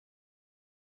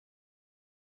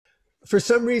for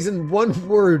some reason, one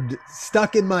word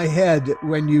stuck in my head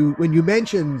when you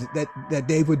mentioned that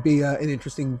Dave would be an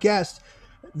interesting guest.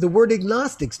 The word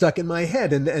agnostic stuck in my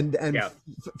head, and Yeah.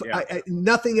 Yeah.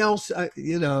 nothing else.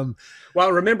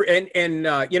 Well, remember, and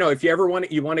if you ever want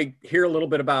to hear a little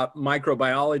bit about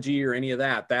microbiology or any of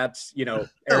that, that's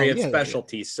area of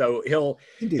specialty. Yeah. So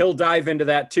he'll dive into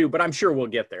that too. But I'm sure we'll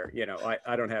get there.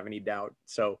 I don't have any doubt.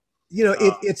 So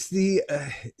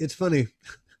it's funny.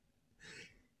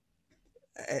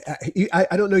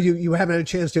 I don't know. You haven't had a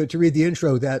chance to read the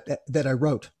intro that I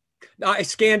wrote. I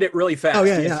scanned it really fast. Oh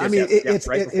yeah, yeah. I mean,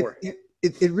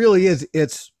 it really is.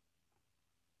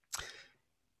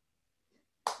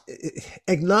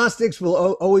 Agnostics will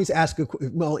always ask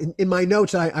well, in my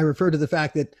notes, I refer to the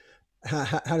fact that,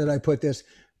 how did I put this?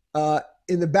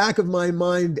 In the back of my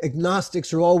mind,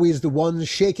 agnostics are always the ones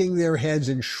shaking their heads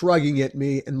and shrugging at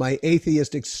me and my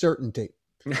atheistic certainty.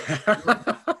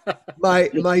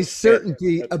 my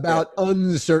certainty about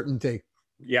uncertainty.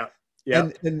 Yeah. Yeah.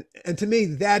 And to me,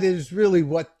 that is really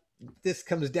what this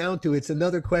comes down to. It's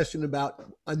another question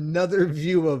about another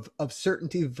view of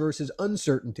certainty versus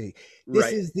uncertainty.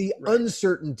 This is the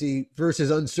uncertainty versus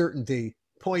uncertainty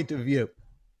point of view.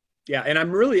 Yeah. And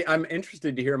I'm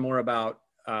interested to hear more about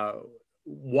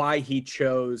why he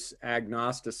chose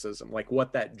agnosticism, like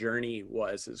what that journey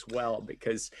was as well,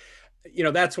 because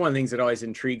that's one of the things that always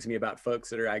intrigues me about folks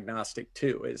that are agnostic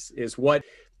too, is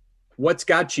what's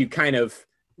got you kind of,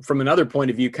 from another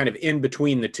point of view, kind of in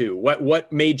between the two.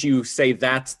 What made you say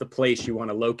that's the place you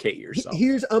want to locate yourself?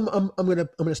 Here's I'm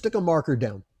gonna stick a marker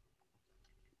down.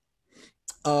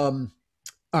 All right,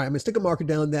 I'm gonna stick a marker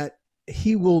down that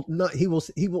he would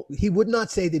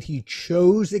not say that he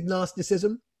chose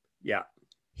agnosticism. Yeah.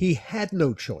 He had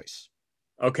no choice.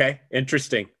 Okay.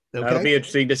 Interesting. Okay. That'll be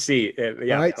interesting to see.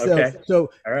 Yeah. All right. Okay. So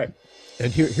all right.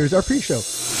 And here's our pre-show.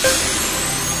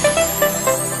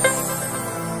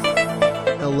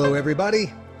 Hello,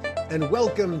 everybody, and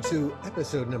welcome to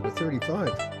episode number 35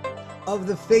 of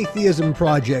the Faitheism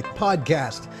Project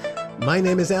podcast. My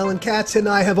name is Alan Katz, and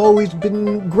I have always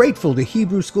been grateful to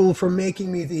Hebrew School for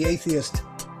making me the atheist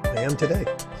I am today.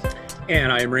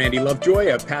 And I am Randy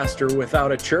Lovejoy, a pastor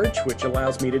without a church, which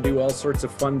allows me to do all sorts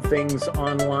of fun things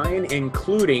online,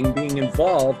 including being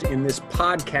involved in this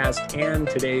podcast and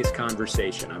today's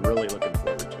conversation. I'm really looking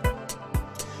forward to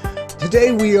it.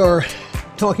 Today we are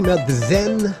talking about the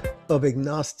Zen of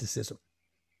agnosticism.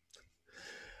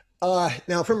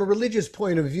 Now, from a religious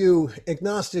point of view,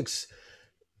 agnostics,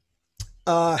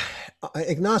 from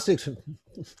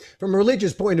a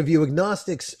religious point of view,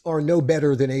 agnostics are no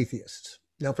better than atheists.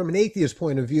 Now, from an atheist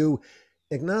point of view,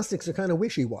 agnostics are kind of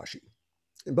wishy-washy.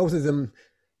 And both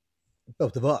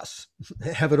of us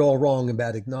have it all wrong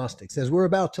about agnostics, as we're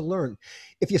about to learn.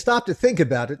 If you stop to think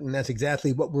about it, and that's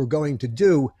exactly what we're going to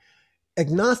do,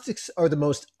 agnostics are the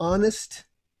most honest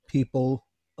people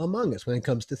among us when it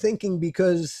comes to thinking,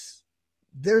 because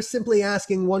they're simply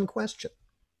asking one question.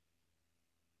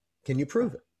 Can you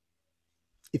prove it?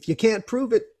 If you can't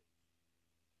prove it,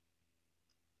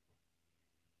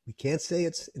 we can't say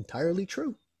it's entirely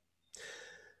true.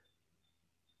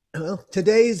 Well,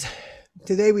 today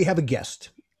we have a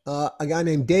guest, a guy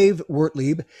named Dave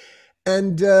Wertlieb,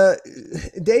 and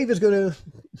Dave is going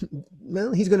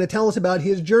to tell us about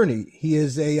his journey.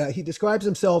 He describes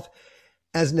himself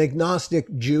as an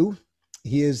agnostic Jew.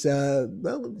 He is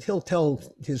he'll tell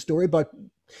his story, but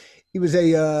he was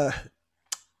a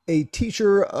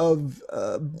teacher of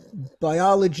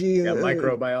biology,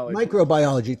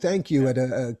 microbiology. Thank you, at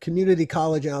a community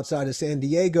college outside of San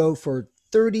Diego for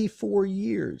 34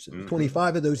 years. Mm-hmm.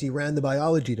 25 of those he ran the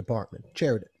biology department,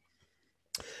 chaired it.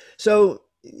 So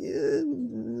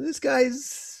this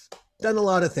guy's done a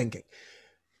lot of thinking.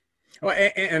 Well,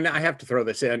 and I have to throw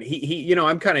this in. He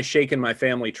I'm kind of shaking my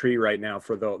family tree right now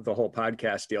for the whole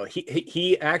podcast deal.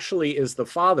 He actually is the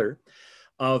father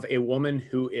of a woman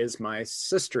who is my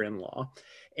sister-in-law.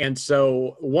 And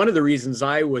so one of the reasons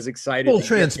I was excited. Full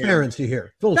transparency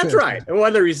here. That's right. And one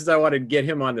of the reasons I wanted to get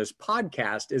him on this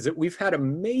podcast is that we've had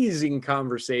amazing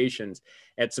conversations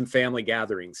at some family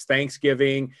gatherings,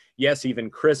 Thanksgiving, yes,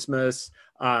 even Christmas,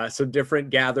 some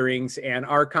different gatherings. And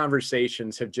our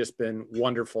conversations have just been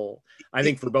wonderful, I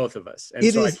think, for both of us. And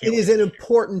it is an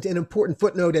important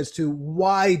footnote as to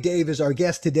why Dave is our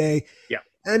guest today. Yeah.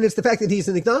 And it's the fact that he's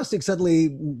an agnostic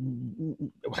suddenly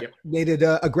made it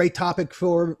a great topic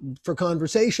for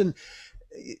conversation.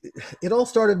 It all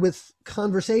started with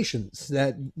conversations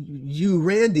that you,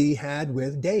 Randy, had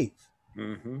with Dave.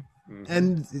 Mm-hmm, mm-hmm.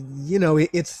 And,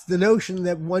 it's the notion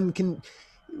that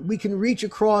we can reach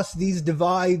across these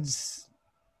divides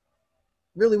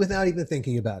really without even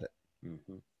thinking about it.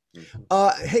 Mm-hmm.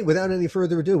 Mhm. Hey, without any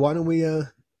further ado, why don't we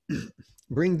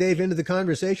bring Dave into the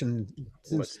conversation?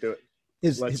 Let's Since do it.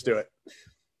 his, Let's do it.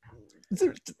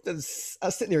 us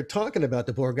sitting here talking about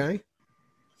the poor guy.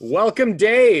 Welcome,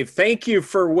 Dave. Thank you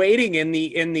for waiting in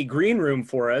the green room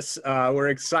for us. We're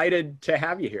excited to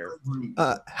have you here.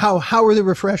 How are the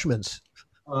refreshments?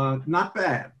 Not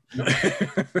bad.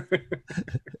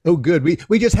 Oh, good.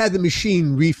 We just had the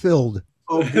machine refilled.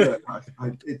 Oh, good.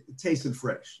 It tasted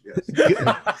fresh. Yes.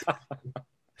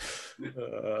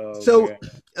 So,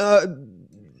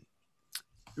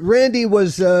 Randy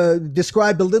was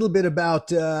described a little bit about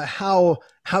how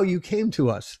you came to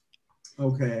us.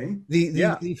 Okay.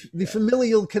 The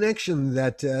familial connection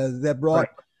that brought Right.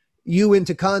 you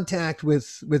into contact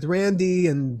with Randy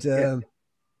and.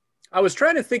 I was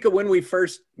trying to think of when we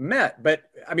first met, but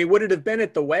I mean, would it have been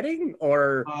at the wedding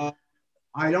or?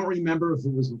 I don't remember if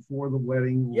it was before the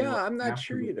wedding. Or Yeah, I'm not after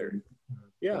sure the either. wedding.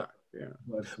 Yeah.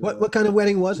 But, What kind of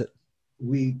wedding was it?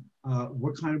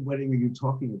 what kind of wedding are you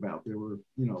talking about? There were,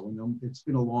 it's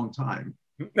been a long time.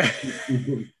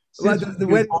 Well, the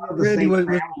wedding Randy was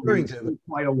referring to.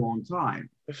 Quite a long time.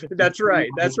 That's right.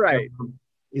 That's right.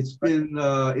 It's been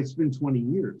 20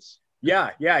 years.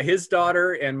 Yeah. His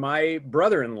daughter and my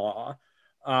brother-in-law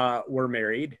were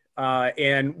married.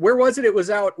 And where was it? It was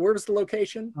out. Where was the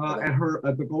location?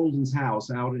 At the Golden's house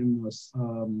out in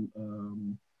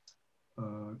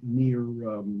near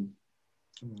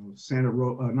Santa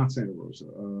Rosa, not Santa Rosa.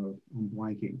 I'm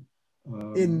blanking.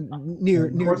 Near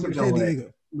San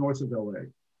Diego, north of LA.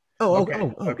 Oh,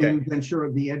 okay. In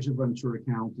Ventura, the edge of Ventura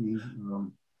County.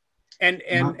 And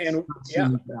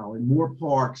Simi Valley, Moore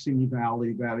Park, Simi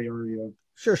Valley, that area.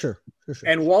 Sure.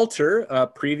 And Walter, a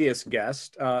previous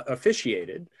guest,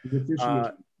 officiated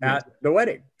at the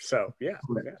wedding. So yeah,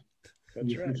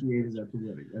 he right. officiated at the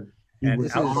wedding. He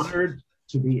was honored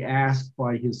to be asked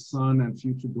by his son and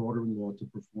future daughter-in-law to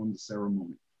perform the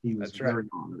ceremony. He was very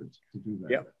honored to do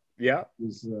that. Yeah. It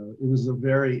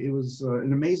was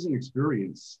an amazing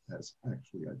experience. I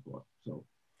thought so.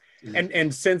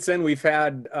 And since then, we've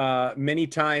had many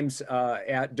times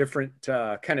at different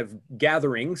kind of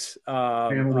gatherings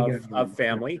of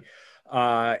family.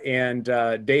 And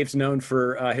Dave's known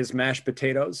for his mashed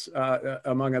potatoes,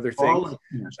 among other things.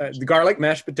 The garlic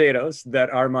mashed potatoes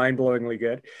that are mind-blowingly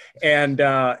good. And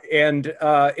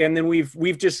then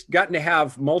we've just gotten to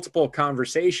have multiple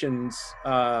conversations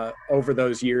over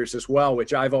those years as well,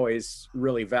 which I've always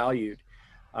really valued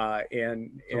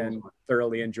and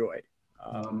thoroughly enjoyed.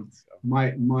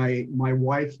 My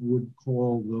wife would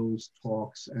call those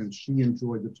talks, and she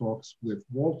enjoyed the talks with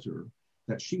Walter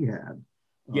that she had.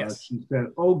 Yes. She said,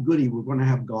 "Oh, goody, we're going to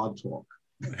have God talk."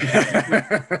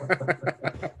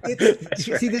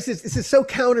 See, this is so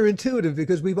counterintuitive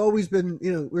because we've always been,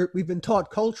 we've been taught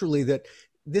culturally that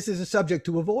this is a subject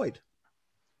to avoid.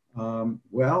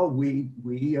 Well, we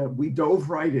dove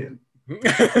right in.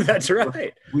 That's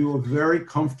right. We were very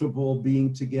comfortable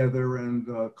being together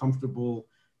and comfortable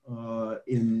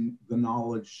in the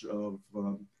knowledge of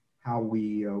how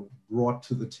we brought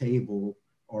to the table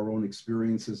our own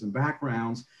experiences and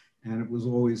backgrounds, and it was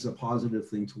always a positive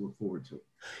thing to look forward to.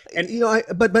 And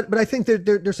but I think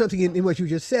there's something in what you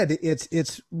just said.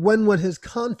 It's when one has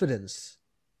confidence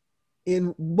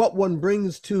in what one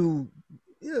brings to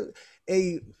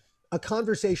a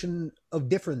conversation of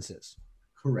differences.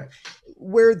 Correct.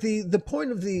 Where the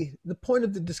point of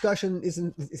the discussion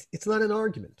isn't, it's not an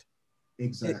argument.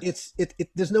 Exactly.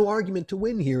 There's no argument to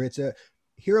win here. It's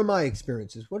here are my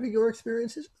experiences. What are your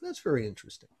experiences? That's very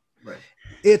interesting. Right.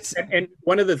 And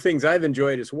one of the things I've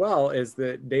enjoyed as well is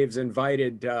that Dave's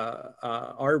invited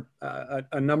a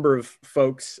number of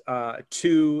folks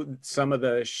to some of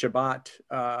the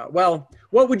Shabbat. Well,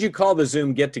 what would you call the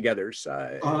Zoom get-togethers?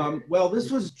 Well,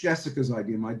 this was Jessica's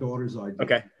idea, my daughter's idea.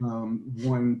 Okay.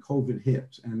 When COVID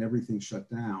hit and everything shut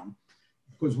down,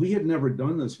 because we had never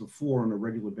done this before on a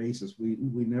regular basis. We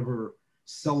never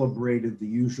celebrated the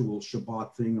usual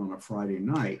Shabbat thing on a Friday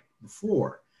night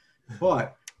before,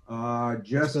 but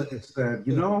Jessica said,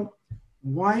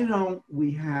 why don't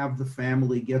we have the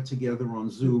family get together on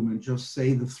Zoom and just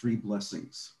say the 3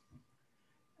 blessings?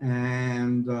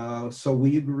 And so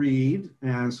we agreed.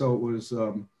 And so it was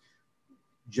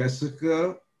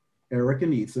Jessica, Eric,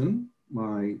 and Ethan,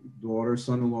 my daughter,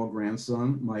 son-in-law,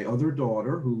 grandson, my other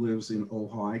daughter who lives in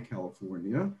Ojai,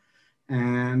 California,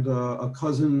 and a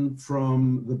cousin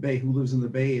from the Bay who lives in the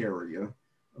Bay Area,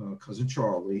 cousin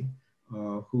Charlie,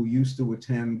 who used to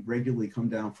regularly come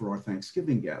down for our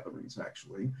Thanksgiving gatherings,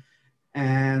 actually.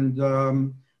 And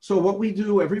so what we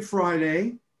do every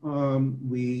Friday,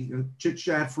 we chit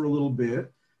chat for a little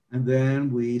bit, And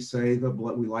then we say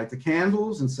we light the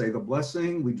candles and say the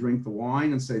blessing. We drink the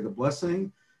wine and say the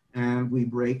blessing, and we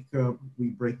break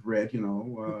bread,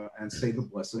 and say the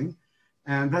blessing,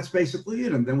 and that's basically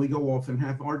it. And then we go off and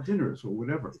have our dinners or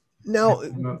whatever. Now,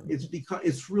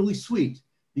 it's really sweet.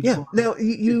 Yeah. Now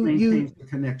it maintains the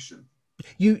connection.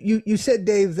 You said,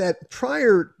 Dave, that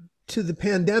prior to the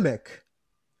pandemic,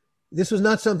 this was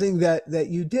not something that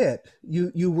you did.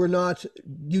 You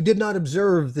did not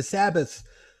observe the Sabbath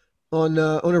on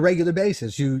a regular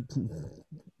basis.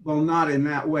 Well, not in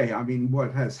that way. I mean,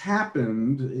 what has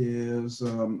happened is,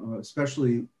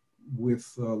 especially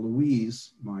with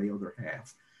Louise, my other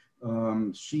half,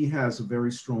 she has a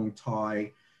very strong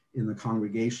tie in the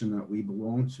congregation that we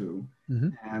belong to. Mm-hmm.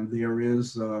 And there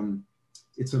is,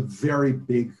 it's a very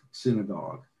big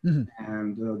synagogue. Mm-hmm.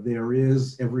 And there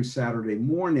is every Saturday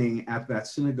morning at that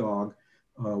synagogue,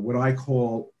 what I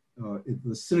call,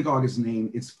 the synagogue is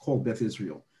named, it's called Beth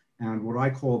Israel. And what I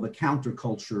call the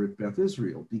counterculture at Beth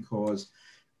Israel, because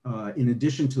in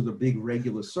addition to the big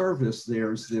regular service,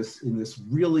 there's this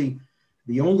really,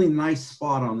 the only nice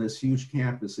spot on this huge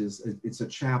campus is it's a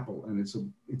chapel, and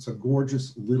it's a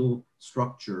gorgeous little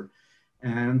structure.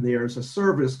 And there's a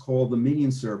service called the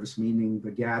Minyan service, meaning the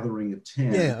gathering of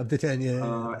 10. Yeah, of the 10,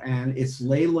 yeah. And it's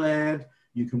lay led.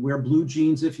 You can wear blue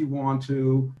jeans if you want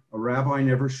to. A rabbi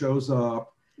never shows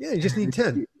up. Yeah, you just need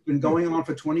 10. Been going on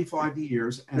for 25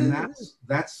 years, and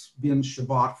that's been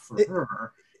Shabbat for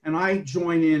her. And I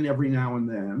join in every now and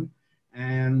then,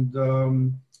 and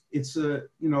it's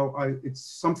it's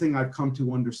something I've come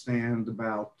to understand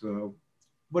about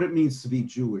what it means to be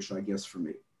Jewish, I guess, for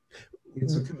me.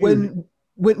 It's a community.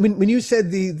 When you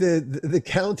said the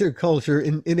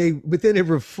counterculture within a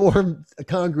Reformed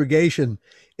congregation,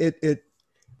 it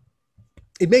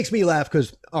makes me laugh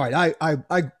because, all right,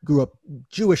 I grew up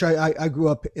Jewish. I grew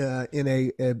up in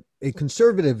a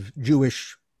conservative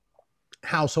Jewish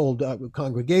household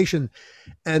congregation,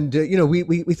 and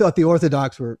we thought the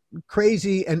Orthodox were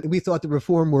crazy, and we thought the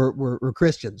Reform were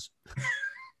Christians.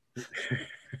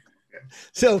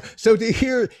 So to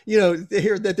hear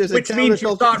that there's which means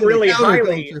you thought really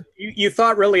highly. You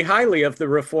thought really highly of the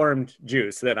Reformed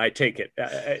Jews. Then I take it.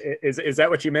 Is that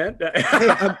what you meant?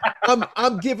 Hey,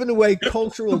 I'm giving away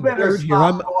cultural dirt here.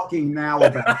 I'm talking now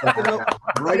about that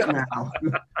right now.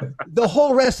 The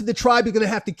whole rest of the tribe are going to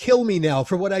have to kill me now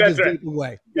for what I just gave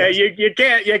away. Yeah, you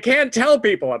can't tell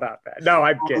people about that. No,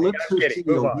 I'm kidding. Our lips are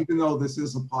sealed. Even though this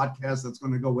is a podcast that's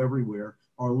going to go everywhere,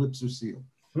 our lips are sealed.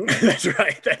 That's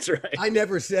right. I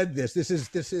never said this. This is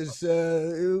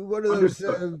one of those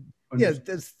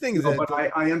there's things but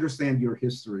I understand your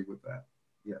history with that.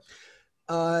 Yes.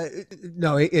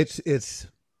 No, it's.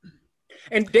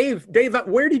 And Dave,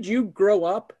 where did you grow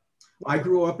up? I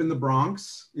grew up in the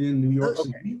Bronx in New York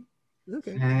City.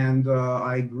 Okay. And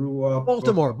I grew up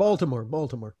Baltimore.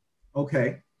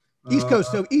 Okay. East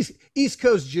Coast, so East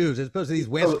Coast Jews as opposed to these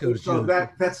West Coast Jews. So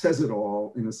that says it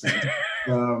all in a sense.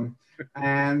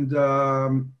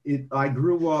 I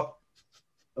grew up,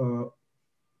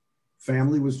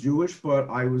 family was Jewish, but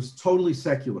I was totally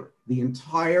secular. The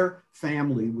entire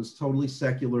family was totally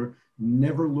secular,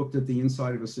 never looked at the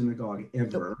inside of a synagogue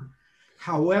ever. Nope.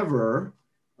 However,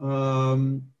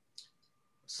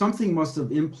 something must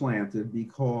have implanted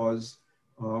because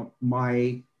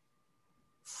my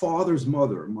father's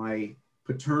mother, my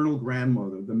paternal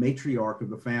grandmother, the matriarch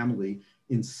of the family,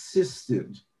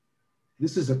 insisted.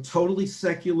 This is a totally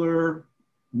secular,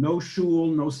 no shul,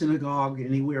 no synagogue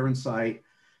anywhere in sight.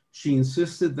 She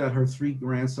insisted that her 3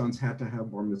 grandsons had to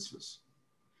have bar mitzvahs.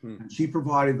 And she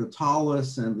provided the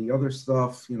talis and the other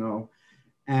stuff,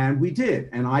 and we did,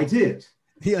 and I did.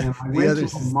 Yeah, and I went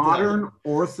to a modern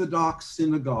Orthodox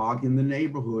synagogue in the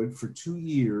neighborhood for 2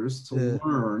 years to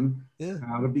learn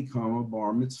how to become a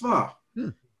bar mitzvah.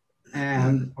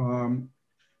 And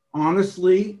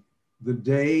honestly, the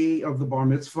day of the bar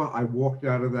mitzvah, I walked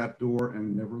out of that door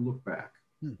and never looked back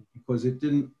because it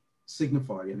didn't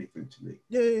signify anything to me.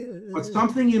 But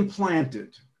something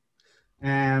implanted,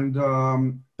 and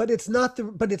but it's not a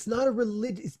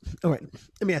religious. All right,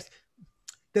 let me ask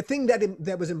the thing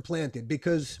that was implanted,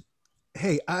 because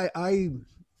hey, I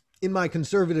in my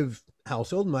conservative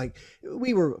household,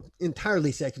 we were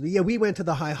entirely secular. Yeah, we went to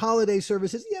the high holiday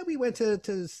services. Yeah, we went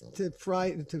to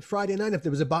Friday night if there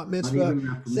was a bat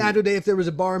mitzvah, Saturday if there was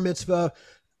a bar mitzvah.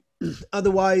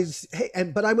 Otherwise,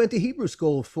 but I went to Hebrew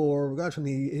school from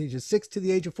the age of 6 to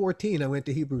the age of 14. I went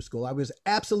to Hebrew school. I was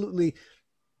absolutely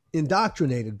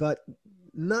indoctrinated, but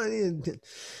not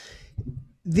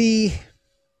the.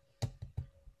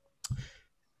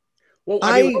 Well,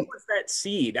 what was that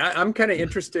seed? I'm kind of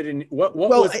interested in what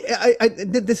was.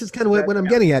 This is kind of what I'm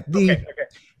getting at.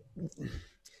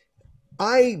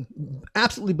 I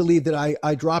absolutely believe that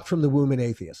I dropped from the womb an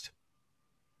atheist.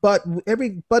 But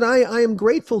I am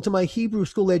grateful to my Hebrew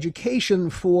school education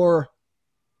for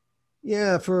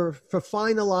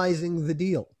finalizing the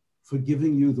deal. For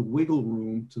giving you the wiggle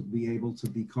room to be able to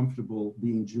be comfortable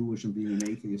being Jewish and being an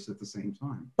atheist at the same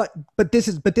time. But this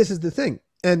is the thing.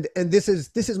 And this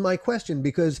is my question,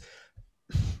 because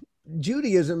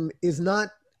Judaism is not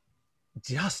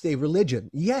just a religion.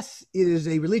 Yes, it is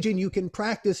a religion you can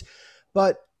practice,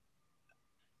 but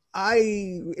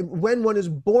when one is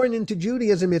born into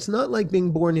Judaism, it's not like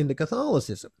being born into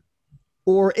Catholicism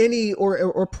or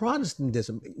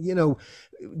Protestantism. You know,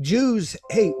 Jews,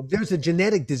 hey, there's a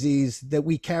genetic disease that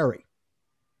we carry.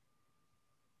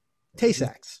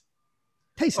 Tay-Sachs.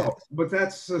 Oh, but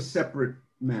that's a separate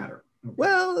matter. Okay.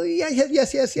 Well,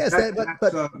 yes.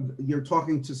 You're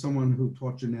talking to someone who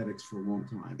taught genetics for a long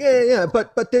time. Yeah.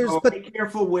 But there's. Be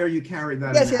careful where you carry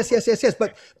that. Yes.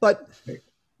 But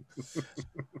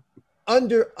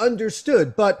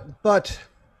understood. But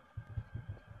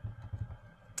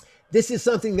this is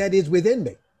something that is within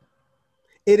me.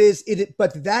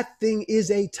 But that thing is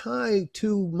a tie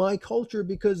to my culture,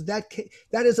 because that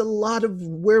is a lot of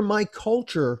where my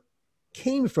culture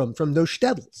came from those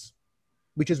shtetls,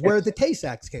 which is where the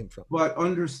Tay-Sachs came from. But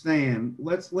understand,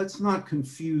 let's not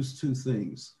confuse two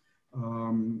things.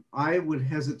 I would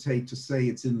hesitate to say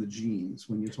it's in the genes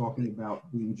when you're talking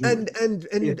about being Jewish. And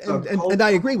I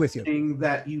agree with you. Thing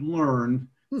that you learned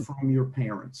from your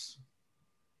parents.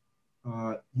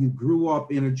 You grew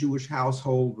up in a Jewish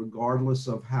household, regardless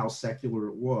of how secular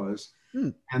it was,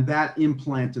 and that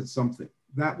implanted something.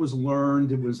 That was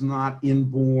learned. It was not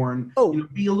inborn. Oh,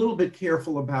 be a little bit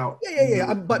careful about.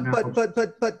 Yeah. But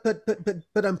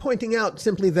I'm pointing out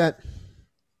simply that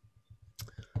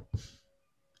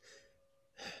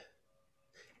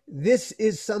this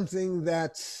is something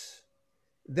that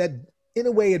in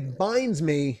a way it binds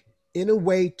me in a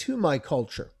way to my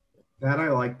culture. That I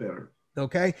like better.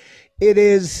 Okay, it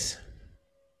is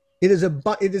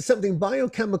something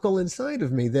biochemical inside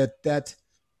of me that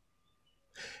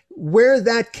where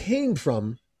that came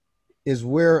from is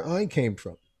where I came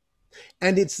from.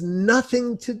 And it's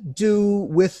nothing to do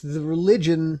with the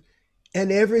religion and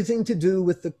everything to do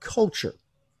with the culture.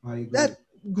 I agree. That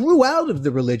grew out of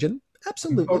the religion,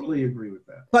 absolutely. I totally agree with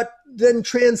that. But then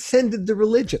transcended the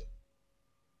religion.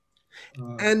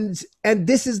 And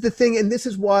this is the thing, and this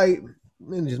is why,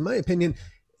 in my opinion,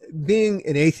 being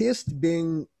an atheist,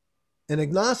 being an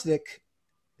agnostic,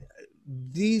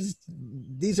 these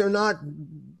do not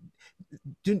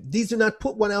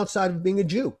put one outside of being a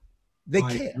Jew. They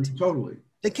can't. Totally.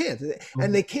 They can't.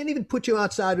 And they can't even put you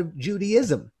outside of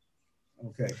Judaism.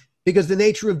 Okay. Because the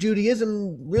nature of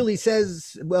Judaism really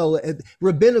says,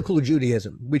 rabbinical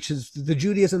Judaism, which is the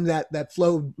Judaism that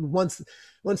flowed once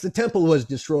the temple was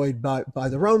destroyed by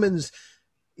the Romans.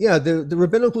 Yeah, the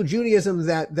rabbinical Judaism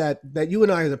that you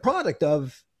and I are the product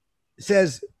of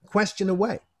says question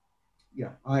away.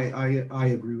 Yeah, I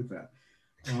agree with that.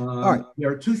 All right. There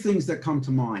are two things that come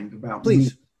to mind about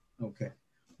Please. Me. Okay.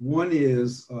 One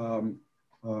is I'm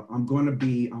going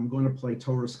to play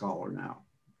Torah scholar now.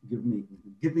 Give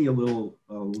me a little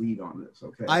lead on this.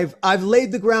 Okay. I've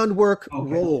laid the groundwork.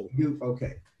 Okay. Roll.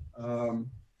 Okay.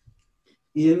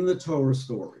 In the Torah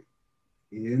story,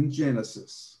 in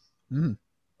Genesis,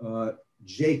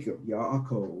 Jacob,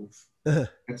 Yaakov,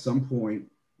 at some point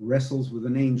wrestles with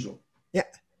an angel. Yeah.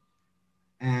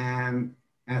 And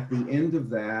at the end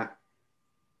of that,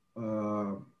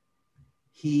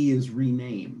 he is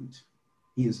renamed.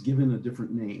 He is given a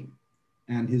different name.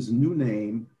 And his new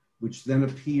name, which then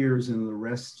appears in the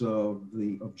rest of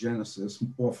Genesis,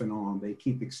 off and on, they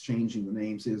keep exchanging the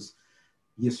names, is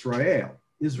Yisrael,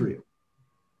 Israel.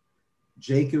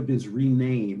 Jacob is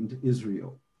renamed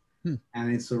Israel.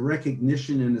 And it's a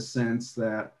recognition in a sense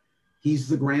that he's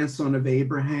the grandson of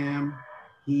Abraham.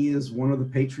 He is one of the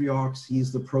patriarchs.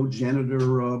 He's the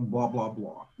progenitor of blah, blah,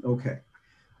 blah. Okay.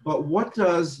 But what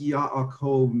does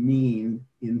Yaakov mean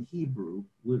in Hebrew,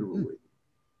 literally?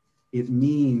 It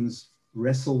means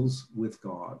wrestles with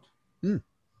God.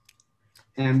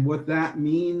 And what that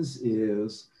means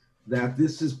is that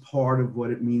this is part of what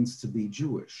it means to be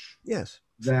Jewish. Yes.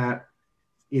 That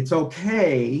it's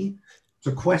okay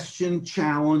to question,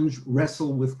 challenge,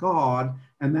 wrestle with God,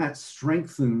 and that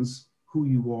strengthens who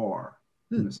you are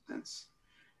in a sense.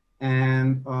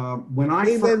 And when I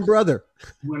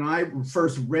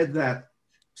first read that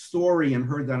story and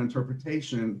heard that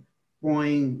interpretation,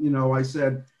 I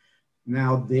said,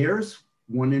 now there's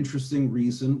one interesting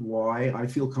reason why I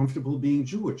feel comfortable being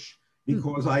Jewish,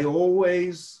 because I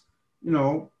always,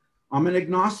 I'm an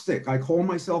agnostic. I call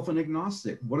myself an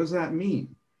agnostic. What does that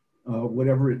mean?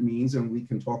 Whatever it means, and we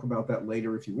can talk about that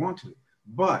later if you want to.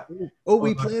 But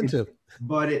we plan to.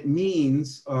 But it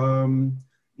means, you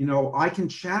know, I can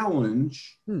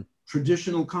challenge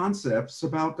traditional concepts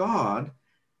about God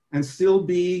and still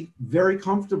be very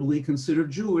comfortably considered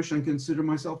Jewish and consider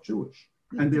myself Jewish.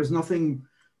 And there's no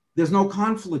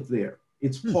conflict there.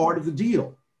 It's part of the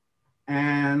deal.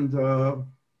 And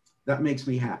that makes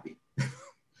me happy.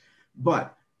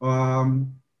 But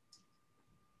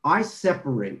I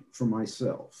separate from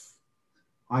myself.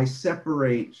 I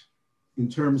separate in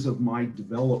terms of my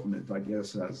development, I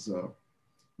guess, as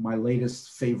my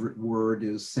latest favorite word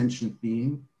is sentient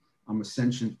being. I'm a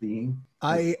sentient being.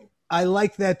 I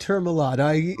like that term a lot.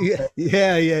 Okay. Yeah.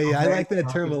 Okay. I like that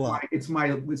term a lot. It's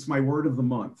my word of the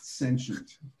month,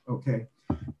 sentient. Okay.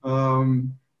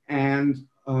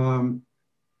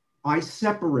 I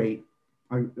separate.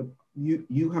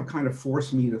 You have kind of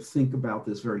forced me to think about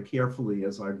this very carefully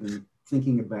as I've been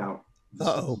thinking about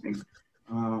this thing.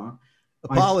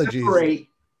 Apologies. I separate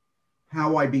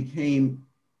how I became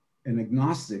an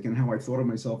agnostic and how I thought of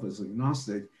myself as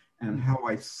agnostic and how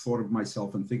I thought of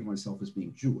myself and think of myself as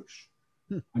being Jewish.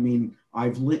 I mean,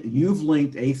 you've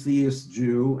linked atheist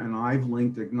Jew and I've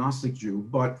linked agnostic Jew,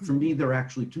 but for me, they're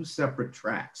actually two separate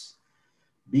tracks.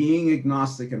 Being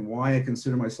agnostic and why I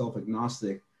consider myself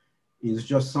agnostic is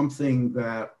just something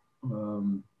that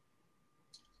when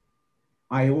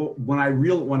I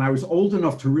was old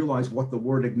enough to realize what the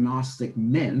word agnostic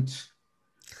meant,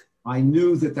 I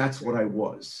knew that that's what I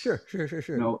was. Sure.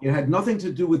 You know, it had nothing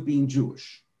to do with being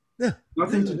Jewish. Yeah.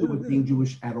 Nothing to do with being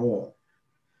Jewish at all.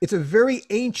 It's a very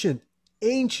ancient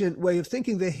way of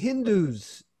thinking. The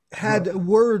Hindus had a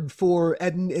word for,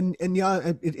 and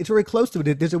it's very close to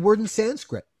it. There's a word in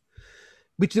Sanskrit,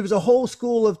 which there was a whole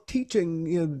school of teaching,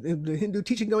 you know, the Hindu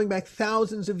teaching going back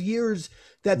thousands of years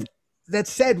that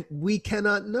said we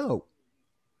cannot know.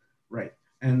 Right.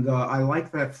 And I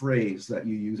like that phrase that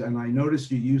you use. And I noticed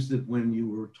you used it when you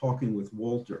were talking with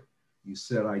Walter. You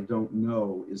said, I don't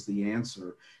know is the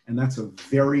answer. And that's a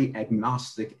very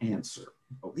agnostic answer.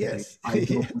 Okay. Yes. I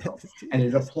don't know. And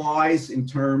it applies in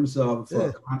terms of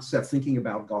concept, thinking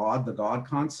about God, the God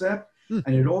concept.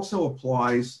 And it also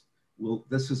applies, well,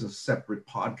 this is a separate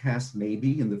podcast,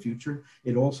 maybe in the future.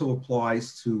 It also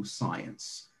applies to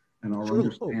science and our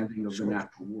understanding of the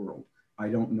natural world. I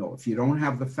don't know. If you don't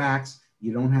have the facts,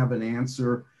 you don't have an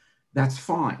answer, that's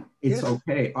fine. It's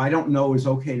okay. I don't know is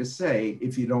okay to say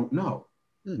if you don't know.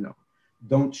 No,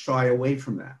 don't shy away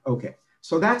from that. Okay.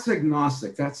 So that's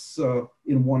agnostic. That's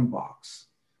in one box.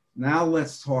 Now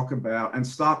let's talk about, and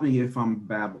stop me if I'm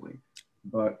babbling,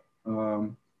 but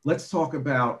let's talk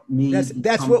about me.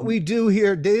 That's what we do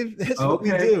here, Dave. That's what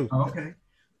we do. Okay.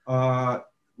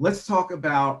 Let's talk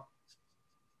about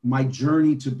my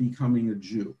journey to becoming a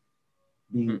Jew,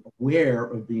 being aware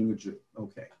of being a Jew.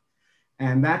 Okay.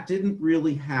 And that didn't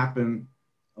really happen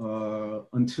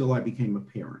until I became a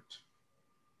parent.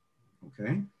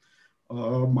 Okay.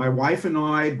 My wife and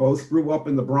I both grew up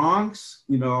in the Bronx.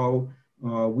 You know,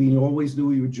 we always knew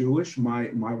we were Jewish.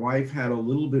 My wife had a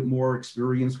little bit more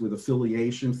experience with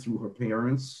affiliation through her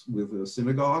parents with a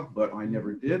synagogue, but I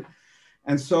never did.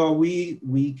 And so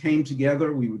we came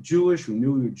together. We were Jewish. We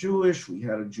knew we were Jewish. We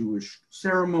had a Jewish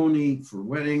ceremony for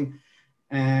wedding.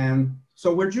 And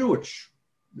so we're Jewish.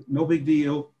 No big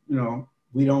deal. You know,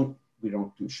 we don't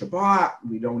do Shabbat.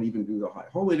 We don't even do the High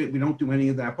Holy Day. We don't do any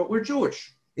of that, but we're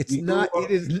Jewish. It's not,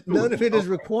 it is, none of it is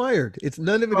required. It's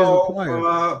none of it is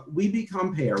required. We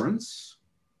become parents,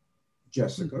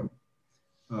 Jessica,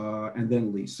 and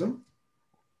then Lisa.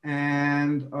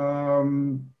 And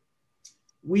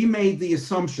we made the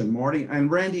assumption, Marty,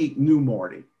 and Randy knew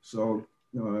Marty. So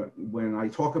when I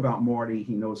talk about Marty,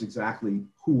 he knows exactly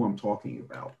who I'm talking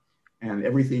about and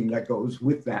everything that goes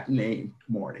with that name,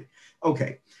 Marty.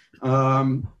 Okay.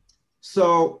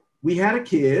 So we had a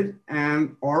kid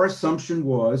and our assumption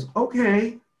was,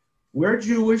 okay, we're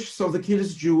Jewish, so the kid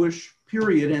is Jewish,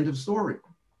 period, end of story.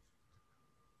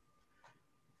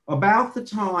 About the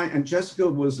time, and Jessica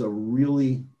was a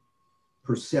really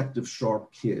perceptive,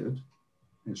 sharp kid,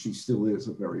 and she still is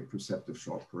a very perceptive,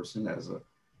 sharp person.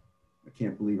 I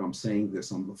can't believe I'm saying this,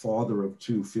 I'm the father of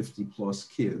two 50-plus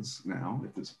kids now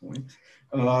at this point.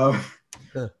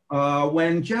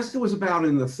 When Jessica was about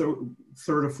in the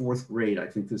third or fourth grade, I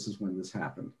think this is when this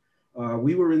happened.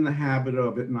 We were in the habit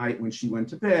of at night when she went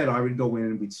to bed, I would go in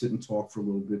and we'd sit and talk for a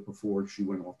little bit before she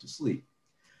went off to sleep.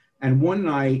 And one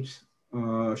night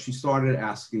she started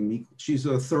asking me, she's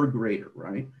a third grader,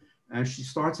 right? And she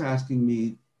starts asking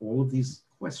me all of these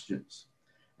questions.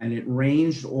 And it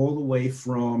ranged all the way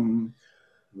from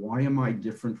why am I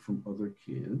different from other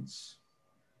kids,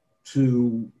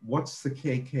 to what's the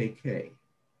KKK?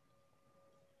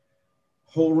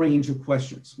 Whole range of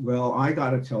questions. Well, I got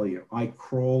to tell you, I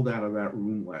crawled out of that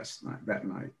room that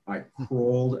night. I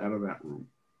crawled out of that room.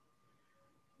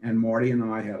 And Marty and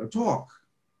I had a talk.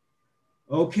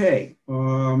 Okay,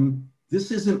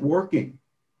 this isn't working.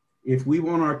 If we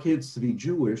want our kids to be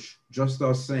Jewish, just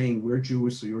us saying we're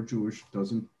Jewish, so you're Jewish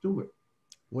doesn't do it.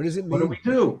 What does it mean? What do we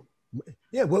do?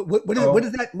 Yeah, what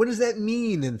does that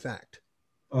mean, in fact?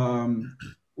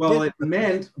 Well, it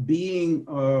meant being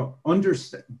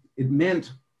it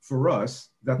meant for us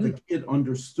that the kid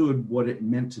understood what it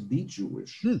meant to be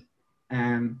Jewish,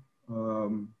 and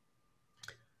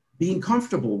being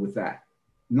comfortable with that,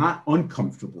 not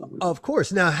uncomfortable with it. Of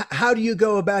course. Now, how do you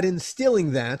go about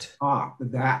instilling that?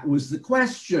 That was the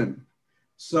question.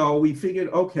 So we figured,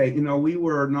 okay, we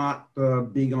were not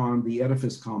big on the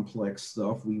edifice complex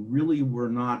stuff. We really were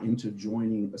not into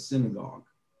joining a synagogue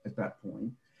at that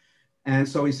point. And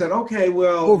so he said, okay,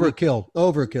 well.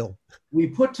 Overkill. We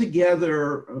put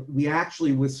together,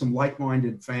 with some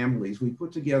like-minded families, we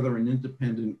put together an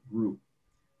independent group.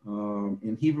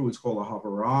 In Hebrew, it's called a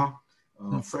havarah,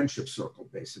 friendship circle,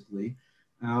 basically.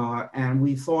 And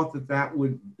we thought that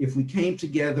would, if we came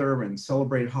together and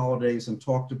celebrated holidays and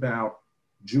talked about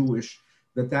Jewish,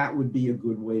 that would be a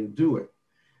good way to do it.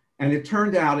 And it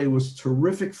turned out it was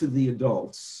terrific for the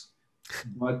adults,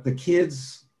 but the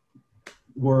kids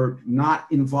were not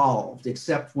involved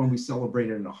except when we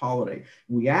celebrated a holiday.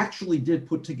 We actually did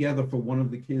put together for one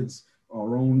of the kids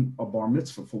a bar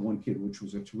mitzvah for one kid, which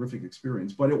was a terrific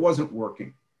experience, but it wasn't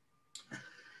working.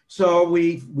 So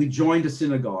we joined a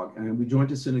synagogue, and we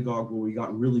joined a synagogue where we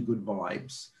got really good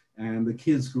vibes. And the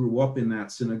kids grew up in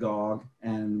that synagogue,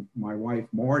 and my wife,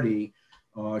 Marty,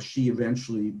 she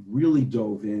eventually really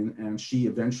dove in, and she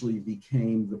eventually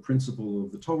became the principal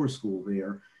of the Torah school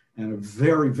there, and a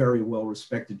very, very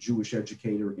well-respected Jewish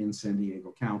educator in San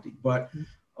Diego County. But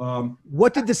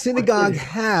what did the synagogue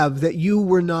have that you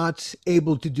were not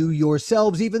able to do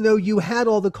yourselves, even though you had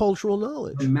all the cultural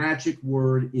knowledge? The magic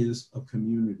word is a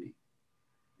community.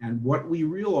 And what we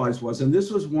realized was, and this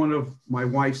was one of my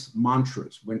wife's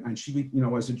mantras, and she,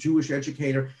 as a Jewish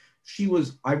educator,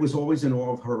 I was always in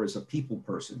awe of her as a people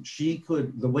person.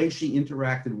 The way she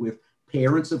interacted with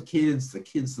parents of kids, the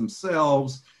kids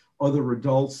themselves, other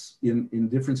adults in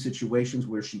different situations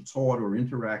where she taught or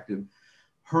interacted,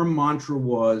 her mantra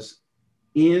was,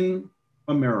 in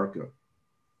America,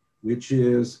 which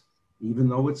is, even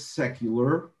though it's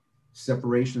secular,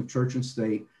 separation of church and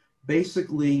state,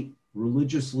 basically,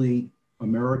 religiously,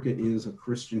 America is a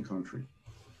Christian country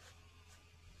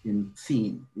in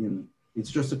theme.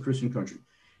 It's just a Christian country.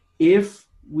 If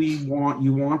you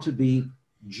want to be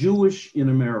Jewish in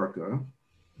America,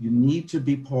 you need to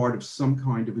be part of some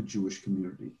kind of a Jewish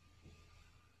community.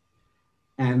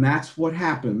 And that's what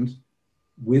happened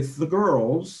with the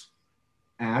girls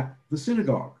at the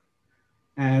synagogue.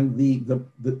 And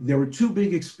there were two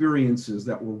big experiences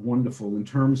that were wonderful in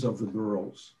terms of the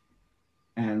girls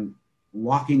and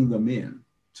locking them in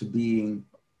to being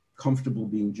comfortable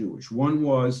being Jewish. One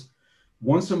was,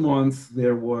 once a month,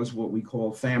 there was what we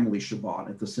call family Shabbat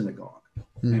at the synagogue.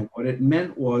 And what it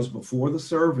meant was, before the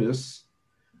service,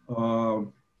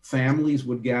 families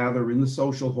would gather in the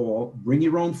social hall, bring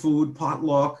your own food,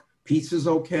 potluck, pizza's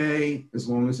okay, as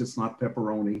long as it's not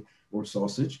pepperoni or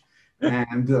sausage.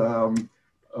 And,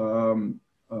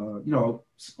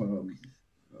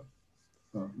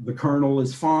 the Colonel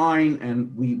is fine,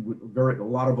 and a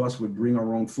lot of us would bring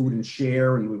our own food and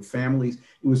share, and with families.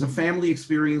 It was a family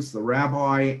experience. The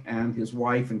rabbi and his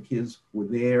wife and kids were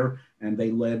there, and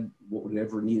they led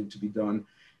whatever needed to be done.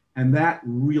 And that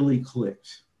really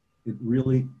clicked. It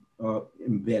really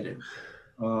embedded.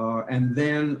 And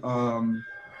then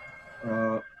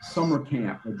summer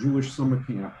camp, a Jewish summer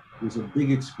camp, was a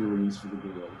big experience for the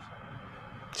girls.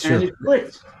 Sure. And it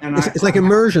clicked. And it's like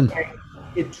immersion.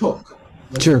 It took.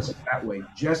 Let's sure. put it that way.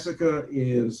 Jessica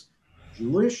is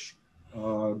Jewish.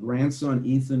 Grandson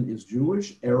Ethan is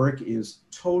Jewish. Eric is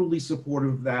totally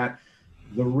supportive of that.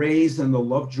 The Rays and the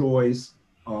Lovejoys,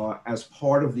 as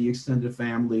part of the extended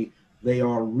family, they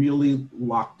are really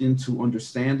locked into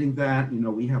understanding that.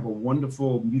 We have a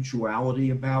wonderful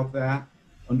mutuality about that,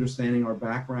 understanding our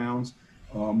backgrounds.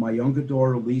 My younger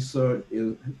daughter, Lisa,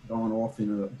 is gone off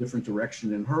in a different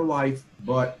direction in her life,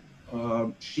 but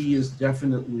she is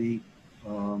definitely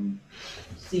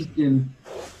steeped in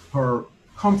her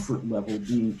comfort level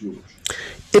being Jewish.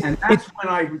 And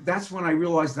that's when I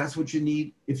realized that's what you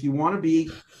need. If you want to be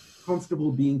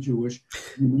comfortable being Jewish,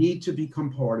 you need to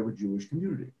become part of a Jewish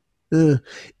community.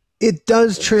 It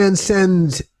does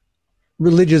transcend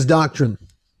religious doctrine.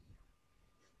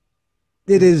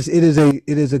 It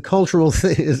is a cultural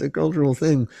thing. It is a cultural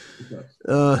thing.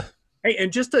 Hey,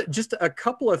 and just a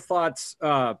couple of thoughts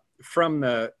from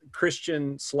the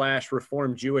Christian /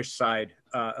 Reformed Jewish side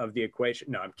of the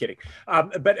equation. No, I'm kidding.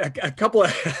 But a couple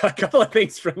of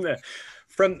things from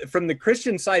the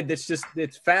Christian side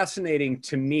that's fascinating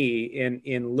to me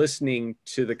in listening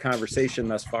to the conversation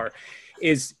thus far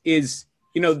is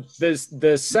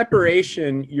the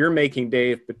separation you're making,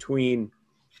 Dave, between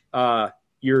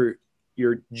your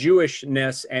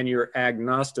Jewishness and your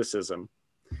agnosticism.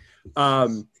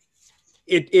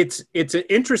 It's an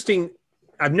interesting.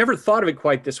 I've never thought of it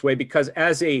quite this way, because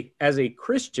as a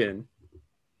Christian,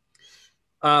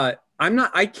 I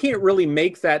can't really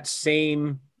make that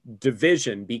same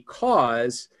division,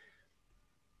 because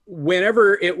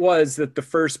whenever it was that the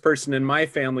first person in my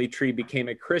family tree became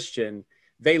a Christian,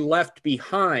 they left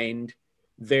behind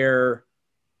their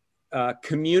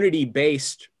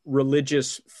community-based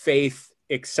religious faith,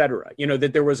 etc.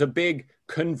 That there was a big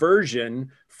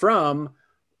conversion from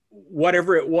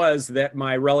whatever it was that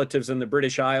my relatives in the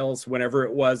British Isles, whenever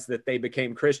it was that they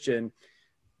became Christian,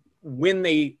 when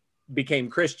they became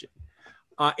Christian.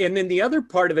 And then the other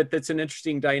part of it that's an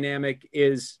interesting dynamic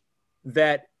is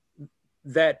that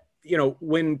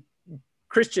when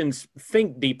Christians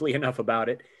think deeply enough about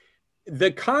it,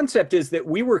 the concept is that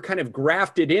we were kind of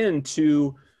grafted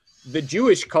into the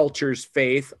Jewish culture's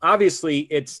faith. Obviously,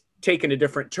 it's taken a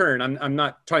different turn. I'm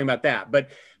not talking about that, but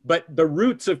the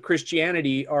roots of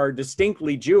Christianity are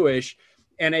distinctly Jewish.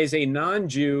 And as a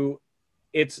non-Jew,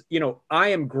 it's, I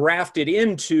am grafted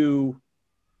into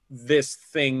this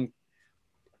thing.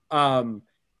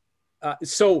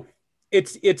 So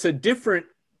it's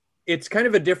kind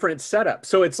of a different setup.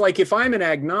 So it's like, if I'm an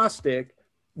agnostic,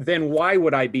 then why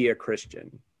would I be a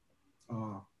Christian?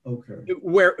 Okay.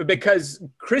 Because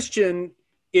Christian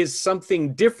is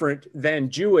something different than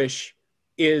Jewish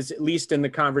is, at least in the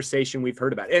conversation we've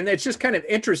heard about. And it's just kind of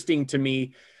interesting to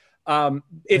me.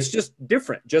 It's just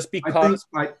different, just because.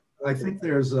 I think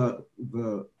there's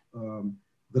the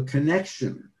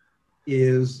connection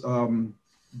is,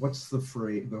 what's the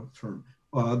term?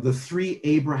 The three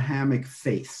Abrahamic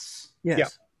faiths. Yes. Yep.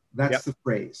 That's the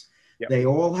phrase. Yep. They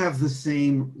all have the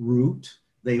same root.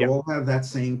 They Yep. all have that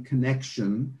same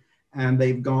connection, and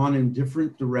they've gone in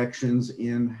different directions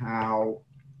in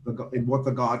what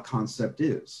the God concept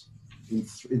is.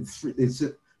 It's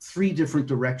three different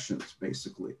directions,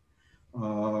 basically.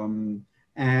 But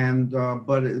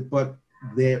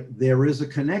there is a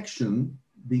connection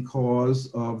because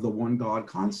of the one God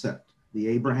concept, the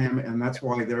Abraham, and that's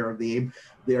why they're the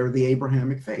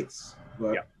Abrahamic faiths.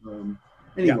 But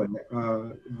anyway,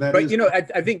 that but is,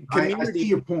 I think community. I see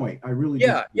your point. I really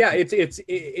do. Yeah.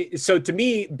 It's so to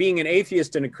me, being an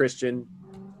atheist and a Christian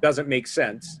doesn't make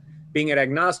sense. Being an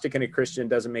agnostic and a Christian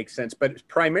doesn't make sense. But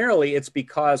primarily, it's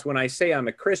because when I say I'm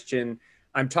a Christian,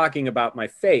 I'm talking about my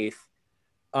faith.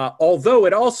 Although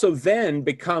it also then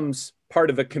becomes part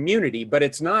of a community, but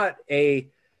it's not a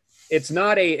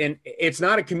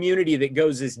community that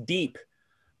goes as deep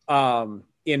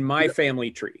in my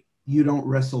family tree. You don't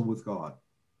wrestle with God.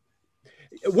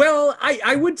 Well,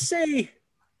 I would say.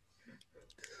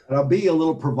 And I'll be a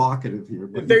little provocative here.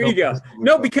 But There you go.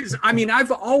 No, because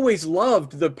I've always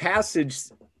loved the passage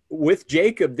with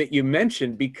Jacob that you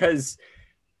mentioned, because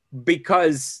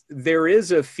there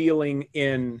is a feeling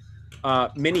in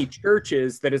many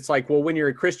churches that it's like, well, when you're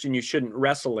a Christian, you shouldn't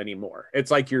wrestle anymore.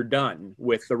 It's like you're done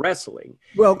with the wrestling.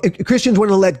 Well, Christians want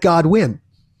to let God win.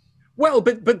 Well,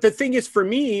 but the thing is, for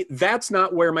me, that's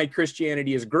not where my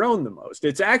Christianity has grown the most.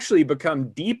 It's actually become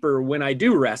deeper when I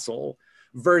do wrestle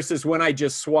versus when I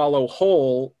just swallow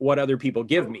whole what other people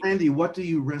give me. Andy, what do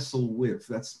you wrestle with?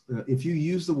 That's if you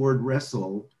use the word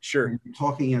wrestle, sure, and you're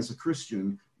talking as a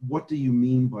Christian, what do you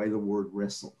mean by the word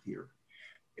wrestle here?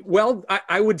 Well,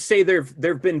 I would say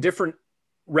there've been different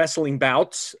wrestling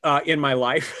bouts in my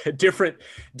life, different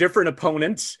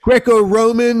opponents.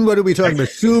 Greco-Roman, what are we talking about?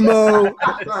 Sumo?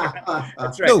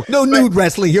 That's right. No nude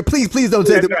wrestling here. Please don't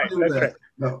say that. That's right.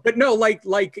 No. But no,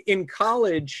 like in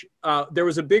college, there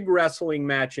was a big wrestling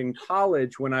match in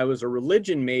college when I was a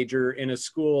religion major in a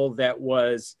school that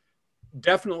was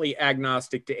definitely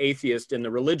agnostic to atheist in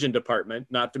the religion department,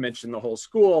 not to mention the whole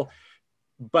school.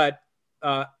 But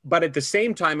at the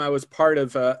same time, I was part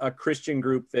of a Christian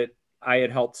group that I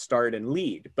had helped start and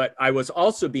lead. But I was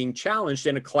also being challenged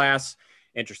in a class,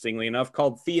 interestingly enough,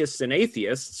 called Theists and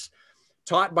Atheists,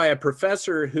 taught by a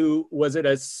professor who was at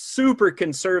a super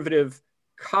conservative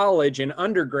college in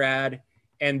undergrad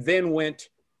and then went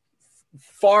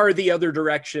far the other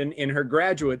direction in her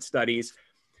graduate studies.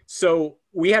 So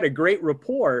we had a great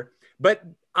rapport. but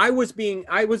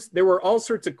there were all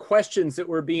sorts of questions that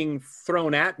were being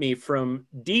thrown at me from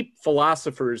deep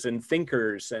philosophers and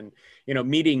thinkers, and,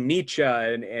 meeting Nietzsche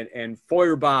and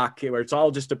Feuerbach, where it's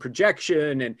all just a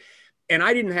projection. And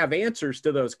I didn't have answers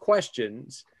to those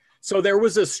questions. So there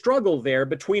was a struggle there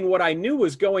between what I knew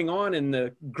was going on in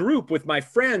the group with my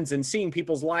friends and seeing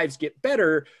people's lives get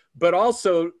better, but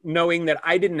also knowing that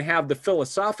I didn't have the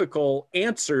philosophical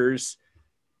answers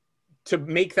to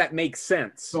make that make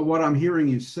sense. So what I'm hearing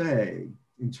you say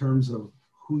in terms of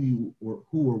who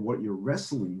or what you're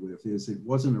wrestling with is, it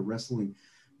wasn't a wrestling.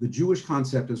 The Jewish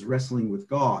concept is wrestling with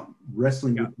God,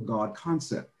 wrestling with the God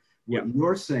concept. What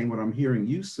you're saying, what I'm hearing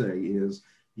you say is,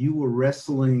 you were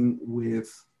wrestling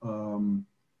with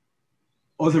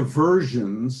other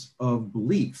versions of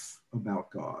belief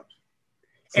about God.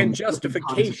 And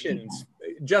justifications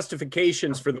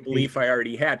for the belief I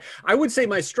already had. I would say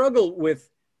my struggle with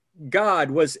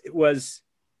God was it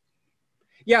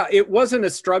wasn't a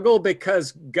struggle,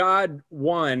 because God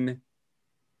won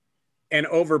and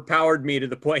overpowered me to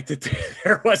the point that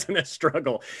there wasn't a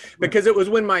struggle, because it was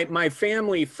when my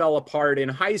family fell apart in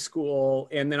high school,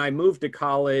 and then I moved to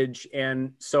college.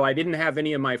 And so I didn't have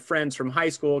any of my friends from high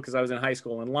school, because I was in high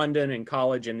school in London and